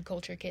 like, third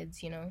culture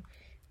kids, you know?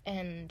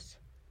 And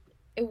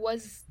it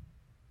was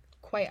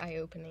quite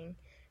eye-opening.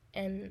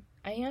 And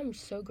I am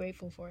so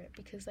grateful for it,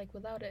 because, like,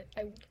 without it,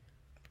 I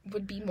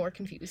would be more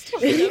confused.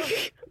 You know?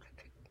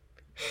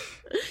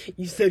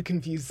 You said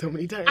confused so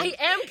many times. I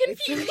am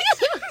confused!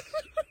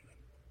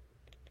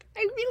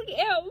 I really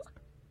am.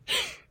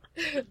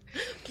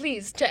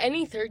 Please, to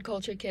any third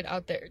culture kid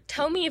out there,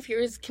 tell me if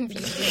you're as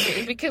confused as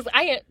me, because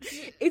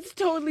It's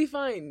totally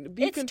fine.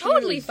 Be confused.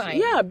 Totally fine.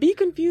 Yeah, be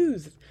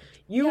confused.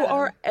 You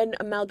are an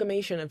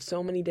amalgamation of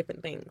so many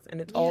different things, and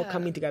it's all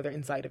coming together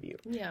inside of you.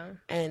 Yeah.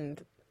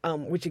 And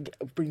which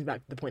brings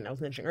back to the point I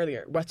was mentioning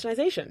earlier,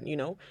 westernization, you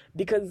know?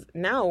 Because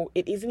now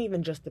it isn't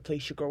even just the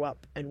place you grow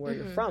up and where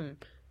you're from,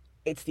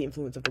 it's the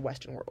influence of the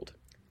Western world.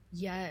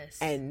 Yes.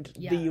 And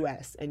the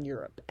US and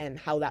Europe, and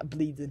how that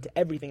bleeds into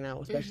everything now,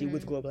 especially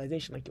with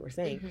globalization, like you were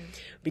saying.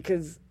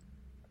 Because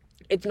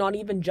it's not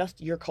even just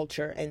your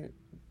culture and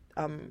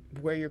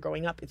where you're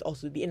growing up, it's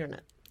also the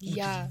internet. Which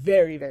is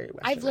very, very Westernized.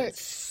 I've learned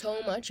so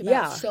much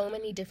about so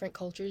many different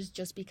cultures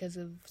just because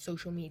of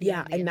social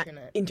media and the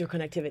internet. That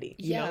interconnectivity,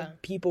 you know?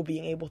 People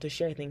being able to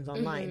share things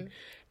online.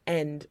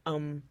 And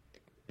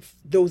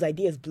those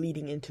ideas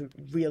bleeding into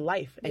real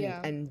life.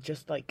 And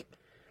just, like,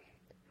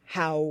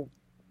 how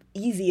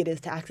easy it is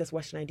to access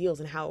Western ideals,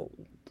 and how,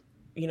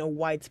 you know,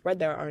 widespread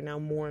there are now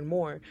more and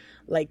more,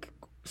 like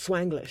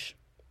Swanglish.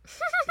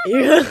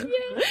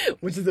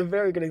 Which is a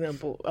very good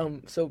example.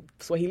 So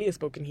Swahili is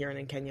spoken here and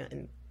in Kenya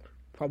and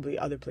probably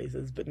other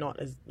places, but not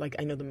as, like,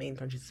 I know the main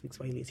countries that speak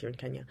Swahili is here in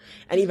Kenya,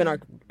 and even our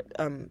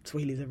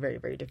Swahilis are very,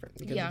 very different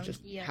because of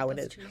just how it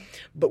is. True.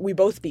 But we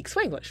both speak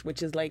Swanglish,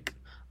 which is like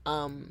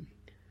a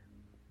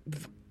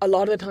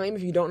lot of the time,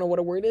 if you don't know what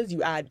a word is,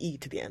 you add E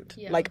to the end.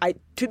 Yeah. Like,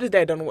 to this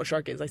day, I don't know what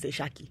shark is. I say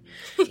shaki.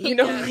 You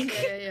know?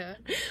 Yeah.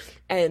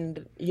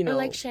 And, you know. Or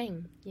like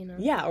shang, you know?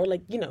 Yeah, or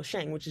like, you know,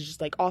 shang, which is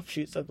just like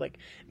offshoots of like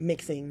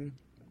mixing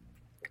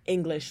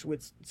English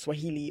with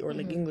Swahili or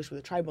like English with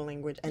a tribal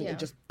language, and it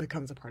just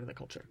becomes a part of the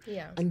culture.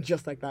 Yeah. And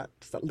just like that,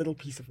 just that little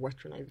piece of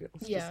Western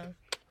ideals. Yeah.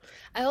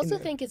 I also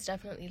think it's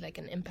definitely like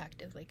an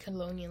impact of like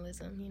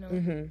colonialism, you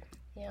know?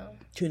 Yeah.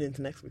 Tune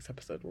into next week's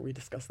episode where we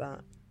discuss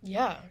that.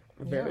 Yeah.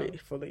 Very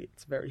fully.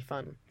 It's very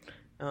fun.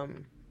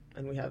 And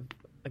we have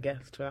a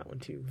guest for that one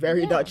too.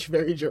 Very Dutch,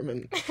 very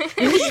German.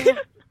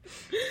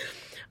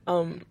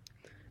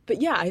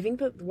 But yeah, I think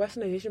that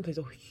Westernization plays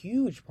a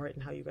huge part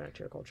in how you connect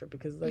to your culture,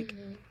 because like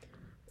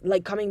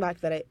coming back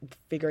to that,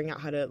 figuring out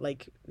how to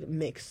like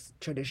mix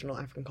traditional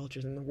African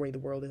cultures and the way the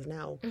world is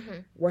now,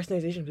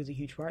 Westernization plays a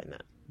huge part in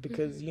that,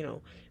 because you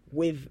know,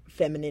 with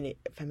feminism,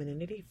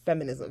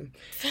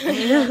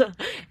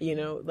 you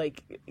know,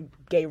 like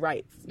gay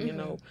rights, you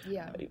know,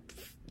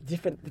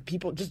 different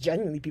people, just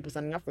genuinely people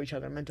standing up for each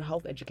other, mental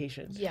health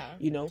education,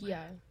 you know,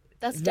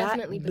 that's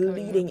definitely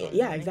bleeding.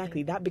 Yeah,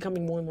 exactly. That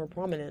becoming more and more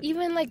prominent.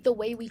 Even like the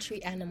way we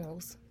treat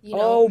animals. You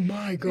know? Oh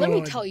my God. Let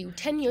me tell you,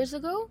 10 years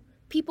ago,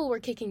 people were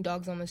kicking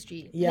dogs on the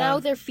street. Yeah. Now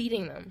they're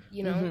feeding them,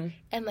 you know,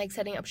 and like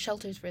setting up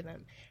shelters for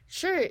them.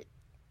 Sure,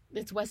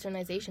 it's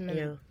Westernization,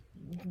 and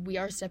we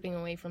are stepping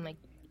away from like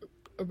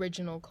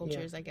original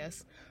cultures, I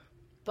guess.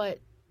 But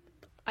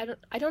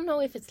I don't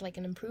know if it's like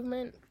an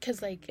improvement,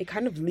 because like it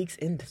kind of leaks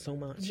into so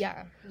much.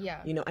 Yeah.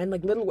 You know, and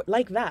like little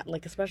like that,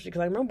 like especially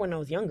because I remember when I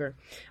was younger,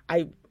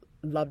 I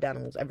loved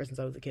animals ever since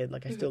I was a kid,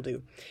 like I still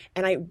do,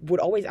 and I would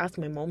always ask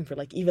my mom for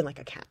like even like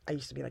a cat. I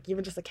used to be like,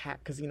 even just a cat,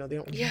 because you know they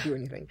don't do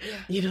anything,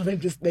 you know,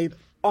 they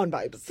on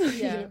vibes,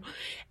 you know?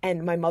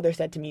 And my mother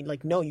said to me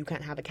like, no, you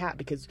can't have a cat,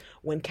 because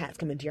when cats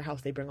come into your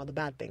house they bring all the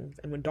bad things,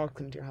 and when dogs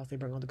come into your house they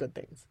bring all the good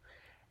things.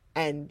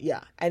 And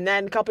and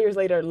then a couple years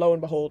later, lo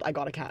and behold, I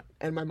got a cat,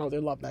 and my mother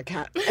loved that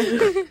cat.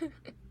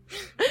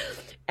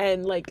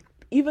 And like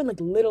even like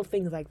little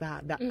things like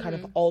that kind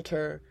of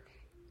alter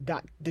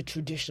the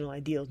traditional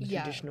ideals, the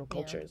traditional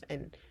cultures,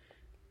 and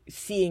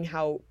seeing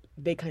how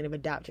they kind of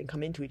adapt and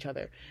come into each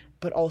other,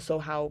 but also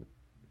how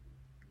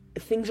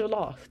things are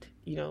lost,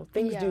 you know,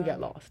 things do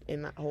get lost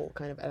in that whole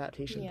kind of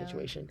adaptation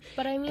situation.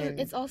 But I mean,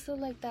 it's also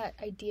like that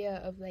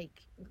idea of like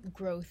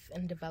growth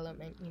and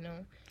development, you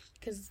know,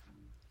 because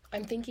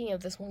I'm thinking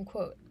of this one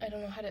quote. I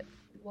don't know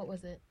what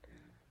was it?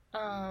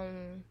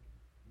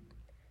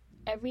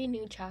 Every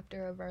new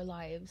chapter of our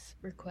lives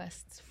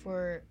requests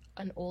for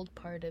an old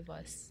part of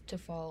us to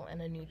fall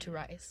and a new to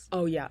rise.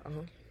 Oh, yeah.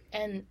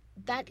 And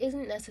that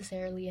isn't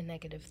necessarily a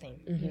negative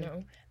thing, you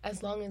know,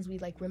 as long as we,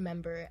 like,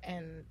 remember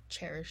and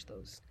cherish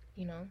those,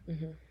 you know?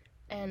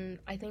 And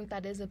I think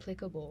that is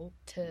applicable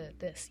to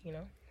this, you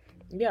know?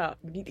 Yeah,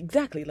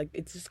 exactly. Like,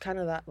 it's just kind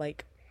of that,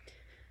 like,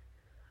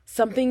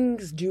 some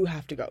things do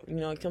have to go, you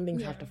know, like, some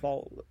things have to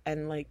fall.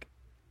 And, like,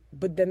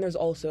 but then there's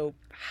also,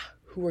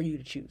 who are you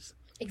to choose?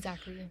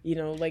 Exactly. You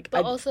know, like...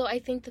 But also, I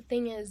think the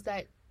thing is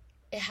that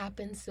it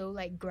happens so,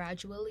 like,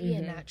 gradually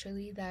and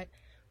naturally that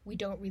we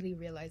don't really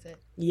realize it.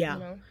 Yeah. You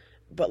know?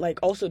 But, like,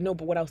 also, no,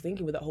 but what I was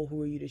thinking with that whole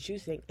who are you to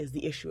choose thing is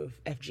the issue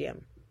of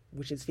FGM,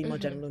 which is female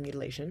genital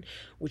mutilation,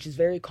 which is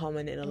very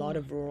common in a lot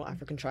of rural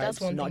African tribes,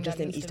 not just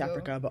in East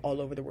Africa, but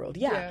all over the world.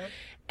 Yeah.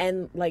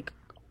 And, like,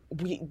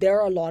 there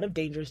are a lot of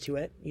dangers to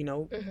it, you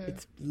know?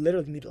 It's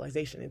literally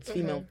mutilization. It's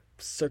female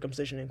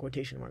circumcision in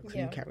quotation marks.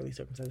 You can't really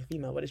circumcise a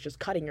female, but it's just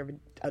cutting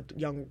a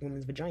young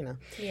woman's vagina.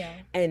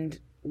 And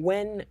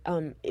when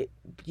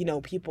you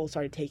know, people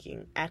started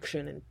taking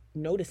action and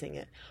noticing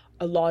it,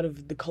 a lot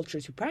of the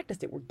cultures who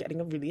practiced it were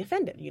getting really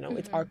offended. You know,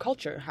 it's our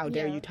culture, how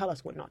dare you tell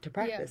us what not to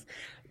practice?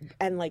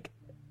 And like,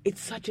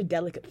 it's such a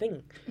delicate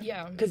thing,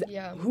 because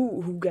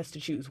who gets to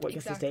choose what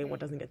gets to stay and what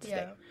doesn't get to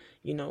stay,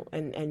 you know?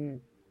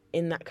 And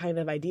in that kind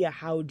of idea,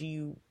 how do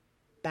you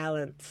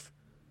balance,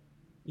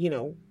 you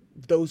know,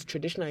 those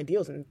traditional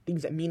ideals and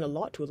things that mean a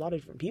lot to a lot of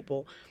different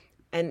people,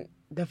 and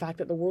the fact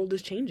that the world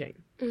is changing,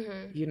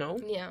 you know?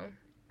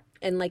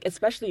 And like,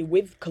 especially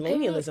with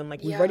colonialism,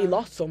 like we've already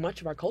lost so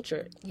much of our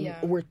culture.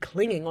 We're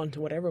clinging on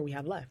to whatever we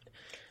have left.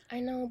 I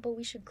know, but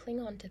we should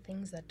cling on to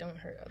things that don't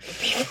hurt other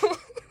people.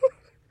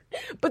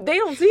 But they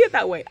don't see it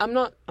that way. I'm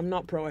not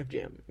pro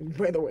FGM,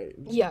 by the way.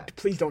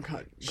 Please don't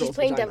cut. She's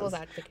playing devil's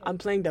advocate. I'm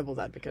playing devil's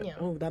advocate.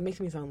 Oh, that makes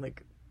me sound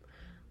like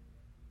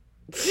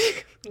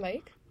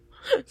like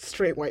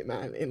straight white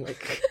man in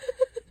like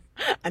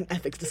an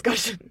ethics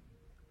discussion.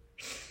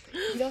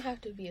 You don't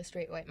have to be a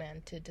straight white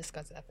man to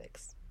discuss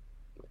ethics.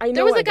 I know.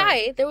 There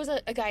was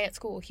a guy at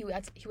school. He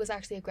was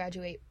actually a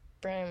graduate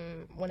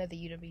from one of the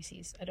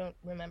UWCs. I don't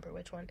remember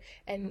which one.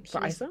 And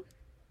for ISA?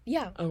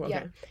 Yeah. Oh, okay.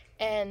 Yeah.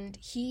 And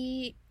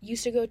he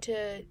used to go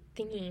to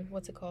thingy,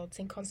 what's it called?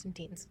 St.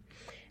 Constantine's.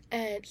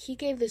 And he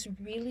gave this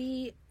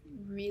really,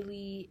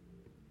 really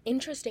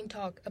interesting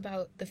talk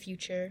about the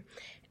future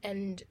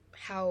and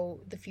how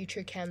the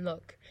future can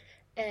look.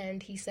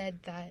 And he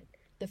said that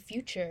the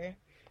future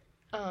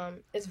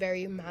is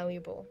very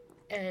malleable,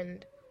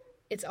 and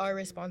it's our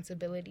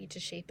responsibility to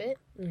shape it,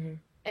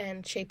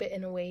 and shape it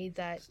in a way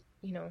that,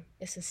 you know,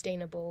 is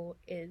sustainable,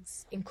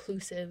 is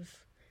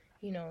inclusive,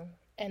 you know.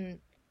 And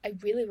I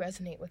really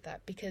resonate with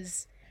that,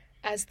 because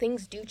as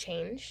things do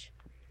change,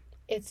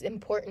 it's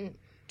important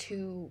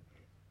to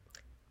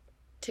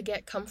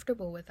get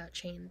comfortable with that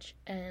change,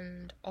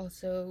 and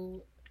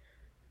also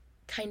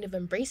kind of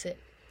embrace it,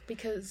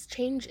 because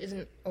change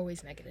isn't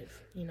always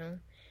negative, you know.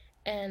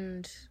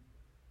 And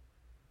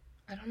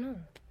I don't know,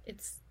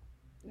 it's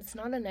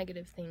not a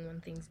negative thing when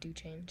things do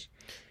change.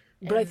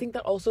 But I think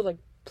that also, like,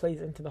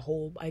 plays into the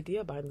whole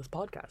idea behind this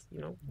podcast,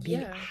 you know,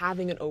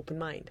 having an open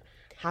mind,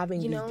 having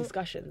these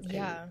discussions.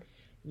 And,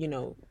 you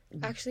know,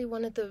 actually,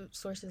 one of the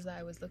sources that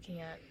I was looking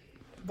at,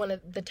 one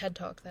of the TED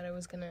Talk that I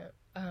was gonna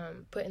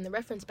put in the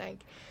reference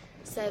bank,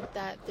 said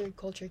that third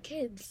culture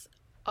kids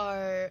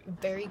are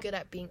very good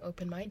at being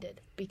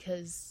open-minded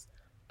because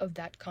of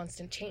that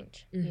constant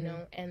change, you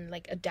know, and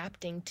like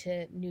adapting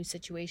to new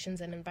situations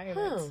and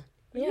environments.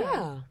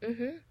 Yeah,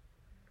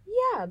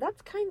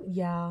 that's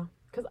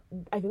because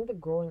I think that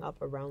growing up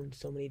around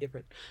so many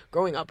different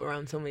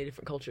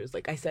cultures,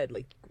 like I said,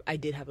 like I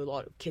did have a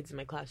lot of kids in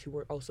my class who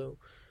were also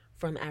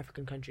from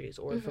African countries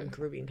or from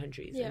Caribbean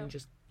countries, and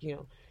just, you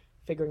know,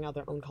 figuring out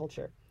their own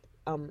culture.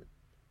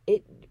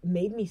 It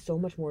made me so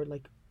much more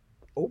like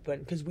open,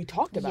 because we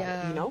talked about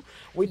it, you know,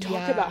 we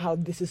talked about how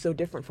this is so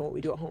different from what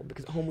we do at home,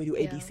 because at home we do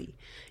ABC,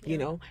 you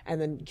know,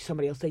 and then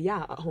somebody else say,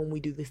 at home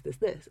we do this, and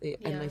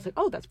it's like,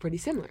 oh, that's pretty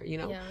similar, you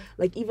know,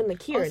 like even like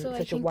here also, in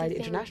such a wide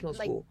international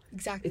school,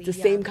 exactly, it's the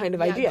same kind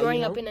of idea, growing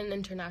you know? up in an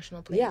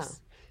international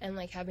place, and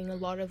like having a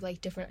lot of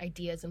like different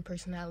ideas and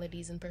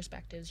personalities and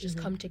perspectives just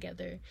come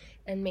together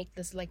and make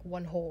this like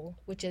one whole,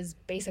 which is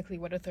basically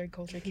what a third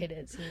culture kid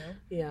is,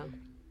 you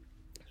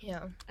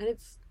know. And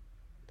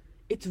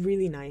it's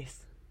really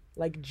nice.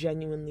 Like,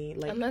 genuinely,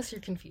 like... Unless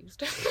you're confused.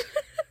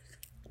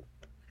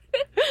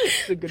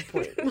 That's a good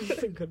point.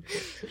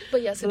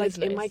 But yes, like,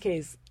 in my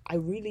case, I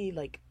really,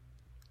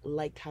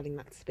 liked having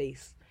that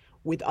space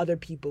with other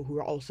people who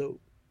are also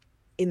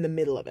in the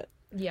middle of it.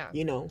 Yeah.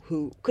 You know,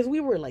 because we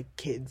were, like,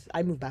 kids.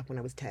 I moved back when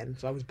I was 10,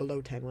 so I was below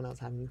 10 when I was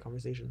having these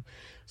conversations.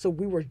 So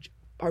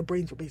our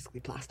brains were basically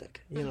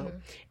plastic, you know,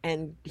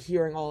 and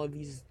hearing all of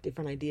these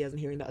different ideas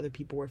and hearing that other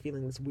people were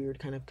feeling this weird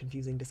kind of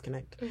confusing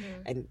disconnect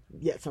and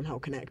yet somehow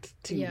connect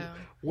to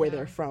where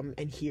they're from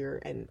and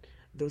here, and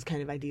those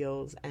kind of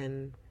ideals.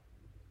 And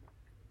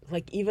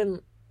like,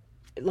 even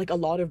like a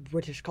lot of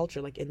British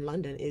culture, like in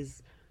London,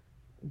 is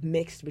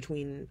mixed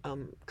between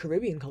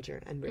Caribbean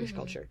culture and British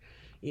culture,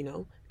 you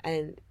know,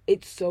 and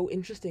it's so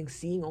interesting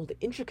seeing all the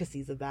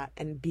intricacies of that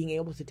and being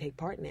able to take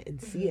part in it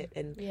and see it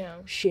and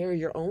share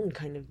your own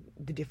kind of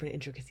the different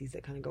intricacies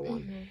that kind of go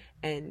on.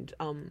 And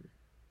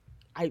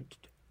I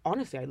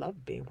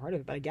love being a part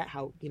of it, but I get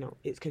how, you know,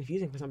 it's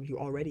confusing for somebody who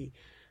already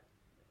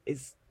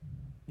is,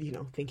 you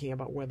know, thinking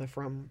about where they're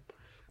from,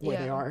 where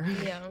they are,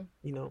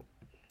 you know.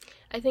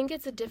 I think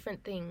it's a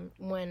different thing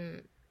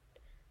when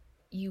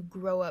you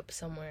grow up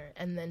somewhere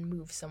and then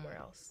move somewhere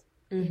else,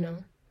 you know?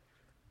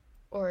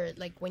 Or,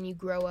 like, when you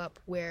grow up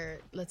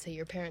where, let's say,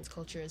 your parents'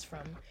 culture is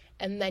from,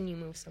 and then you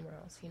move somewhere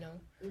else, you know?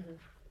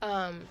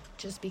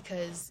 Just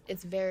because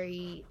it's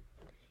very...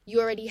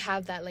 You already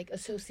have that, like,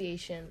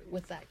 association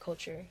with that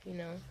culture, you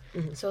know?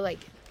 So,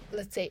 like,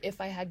 let's say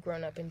if I had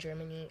grown up in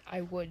Germany,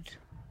 I would,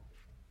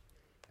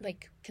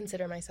 like,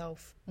 consider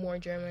myself more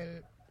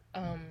German,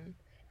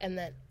 and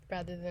that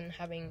rather than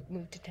having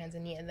moved to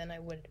Tanzania, then I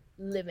would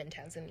live in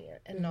Tanzania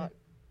and not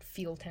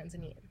feel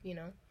Tanzanian, you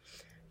know?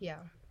 Yeah.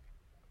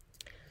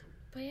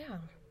 But yeah,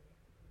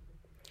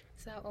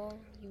 is that all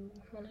you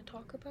want to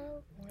talk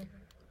about?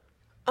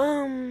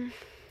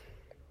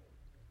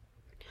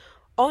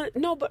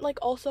 No, but like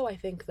also I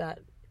think that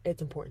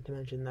it's important to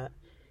mention that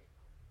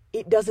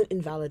it doesn't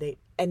invalidate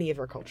any of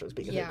our cultures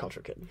being a third culture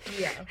kid.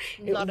 Yeah,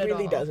 it not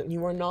really at all. Doesn't.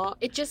 You are not.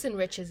 It just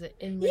enriches it,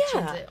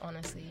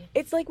 honestly.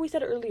 It's like we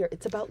said earlier.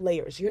 It's about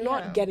layers. You're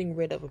not getting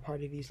rid of a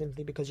part of you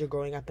simply because you're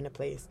growing up in a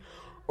place,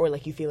 or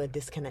like you feel a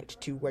disconnect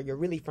to where you're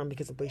really from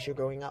because the place you're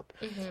growing up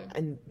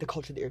and the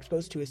culture that you're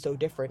exposed to is so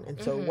different and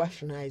so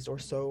westernized or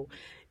so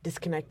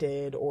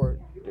disconnected or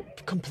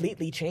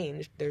completely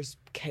changed. There's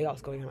chaos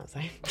going on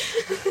outside.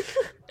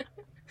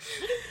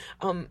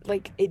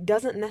 Like, it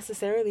doesn't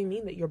necessarily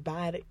mean that you're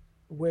bad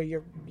where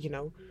you're, you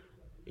know,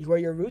 where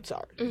your roots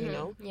are, you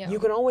know? You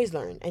can always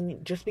learn,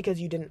 and just because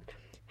you didn't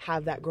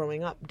have that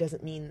growing up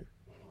doesn't mean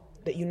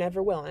that you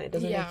never will, and it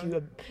doesn't make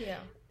you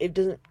it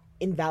doesn't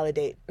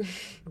invalidate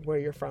where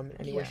you're from in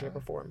any way, shape,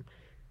 or form,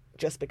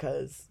 just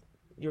because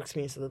your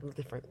experience is a little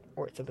different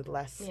or it's a little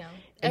less immersive.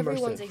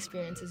 Everyone's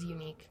experience is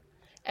unique.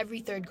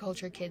 Every third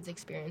culture kid's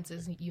experience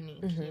is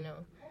unique, you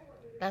know?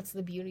 That's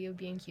the beauty of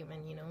being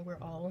human, you know? We're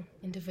all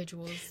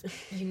individuals,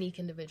 unique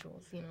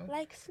individuals, you know?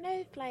 Like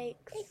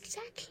snowflakes.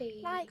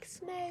 Exactly. Like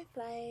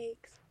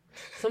snowflakes.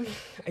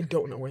 I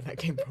don't know where that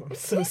came from. I'm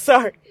so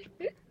sorry.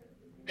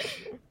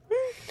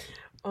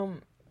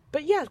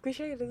 But yeah,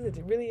 cliche it is.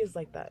 It really is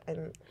like that.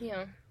 And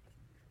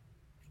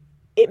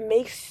it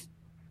makes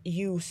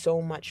you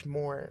so much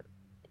more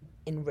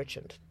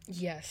enriched.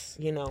 Yes.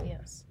 You know?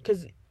 Yes.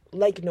 Because,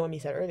 like Noemi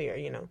said earlier,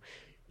 you know,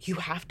 you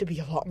have to be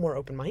a lot more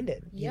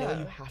open-minded. Yeah. You know,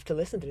 you have to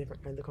listen to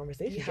different kinds of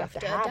conversations. You have to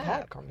adapt. have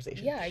hard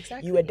conversations. Yeah,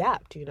 exactly. You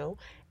adapt, you know?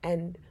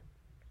 And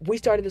we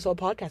started this whole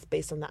podcast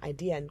based on that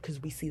idea and because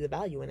we see the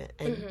value in it.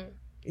 And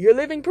you're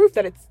living proof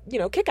that it's, you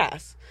know,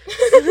 kick-ass.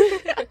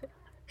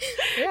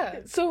 Yeah.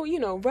 So, you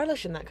know,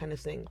 relish in that kind of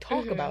thing.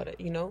 Talk about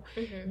it, you know?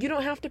 You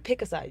don't have to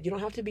pick a side. You don't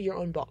have to be your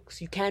own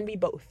box. You can be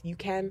both. You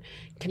can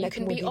connect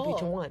more deeply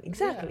to one.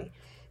 Exactly.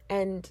 Yeah.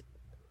 And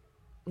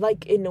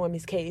like in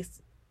Noemi's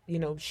case, you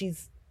know,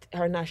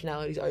 her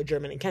nationalities are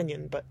German and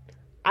Kenyan, but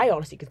I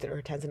honestly consider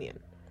her Tanzanian.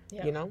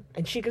 Yeah. You know?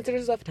 And she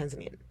considers herself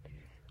Tanzanian.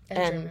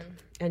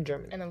 And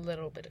German. And a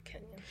little bit of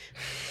Kenyan.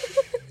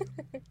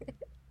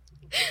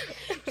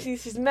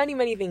 She's many,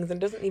 many things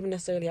and doesn't even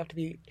necessarily have to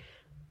be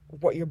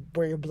where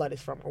your blood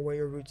is from or where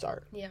your roots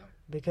are. Yeah.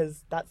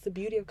 Because that's the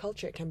beauty of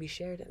culture. It can be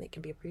shared and it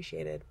can be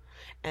appreciated.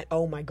 And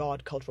oh my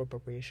God, cultural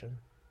appropriation.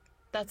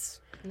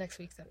 That's next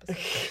week's episode.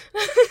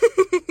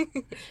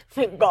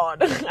 Thank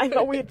God. I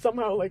thought we had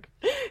somehow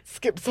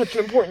skipped such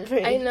an important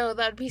thing. I know,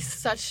 that'd be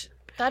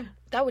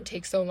that would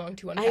take so long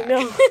to unpack. I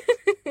know.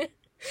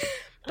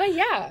 But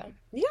yeah.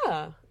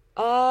 Yeah.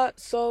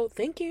 So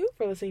thank you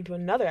for listening to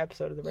another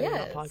episode of the Radio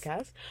Not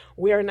Podcast.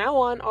 We are now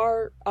on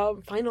our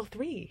final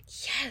 3.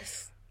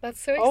 Yes. That's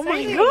so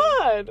exciting. Oh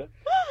my God.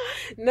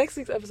 Next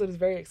week's episode is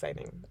very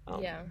exciting.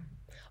 Yeah.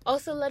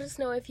 Also, let us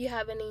know if you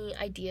have any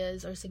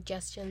ideas or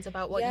suggestions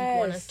about what you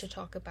want us to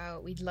talk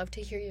about. We'd love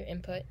to hear your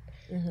input.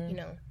 You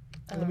know.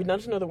 We'd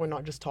love to know that we're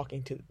not just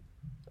talking to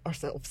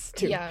ourselves,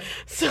 too. Yeah.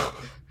 So,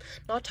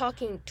 not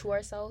talking to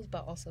ourselves,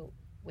 but also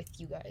with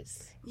you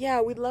guys.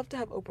 Yeah, we'd love to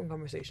have open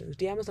conversations.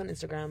 DM us on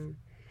Instagram.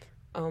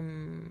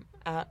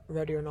 At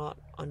ready or not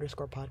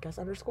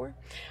 _podcast_.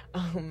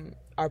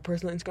 Our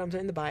personal Instagrams are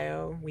in the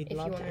bio. We'd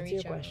love to answer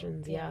your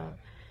questions. Yeah.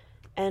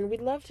 And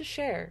we'd love to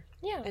share.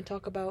 Yeah. And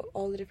talk about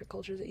all the different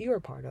cultures that you are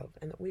part of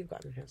and that we've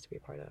gotten a chance to be a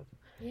part of.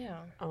 Yeah.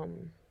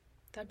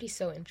 That'd be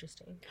so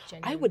interesting.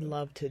 Genuinely. I would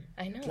love to.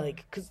 I know.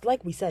 Because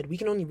like we said, we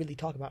can only really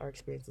talk about our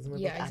experiences. And we're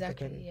both exactly.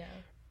 African. Yeah.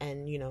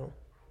 And, you know,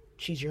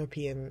 she's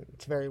European.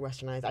 It's very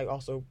westernized. I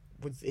also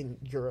was in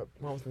Europe.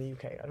 I was in the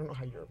UK. I don't know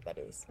how Europe that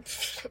is.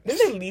 Then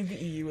they leave the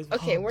EU as well.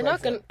 Okay, we're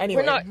not gonna.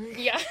 Anyway, we're not.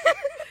 Yeah.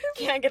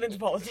 Can't get into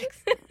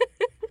politics.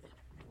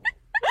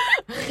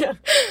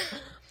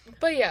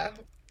 But yeah,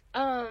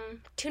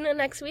 tune in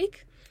next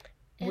week.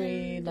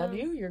 We love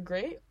you. You're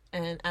great.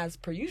 And as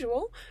per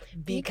usual,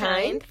 be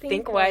kind,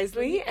 think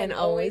wisely, and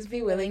always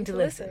be willing to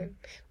listen.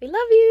 We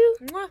love you.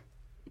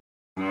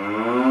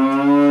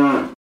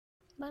 Mwah.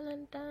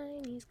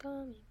 Valentine is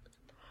coming.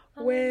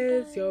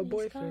 Where's your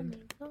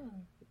boyfriend?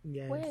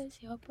 Yes. Where's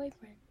your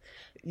boyfriend?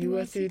 You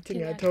are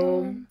sitting at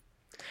home.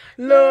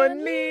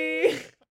 Lonely.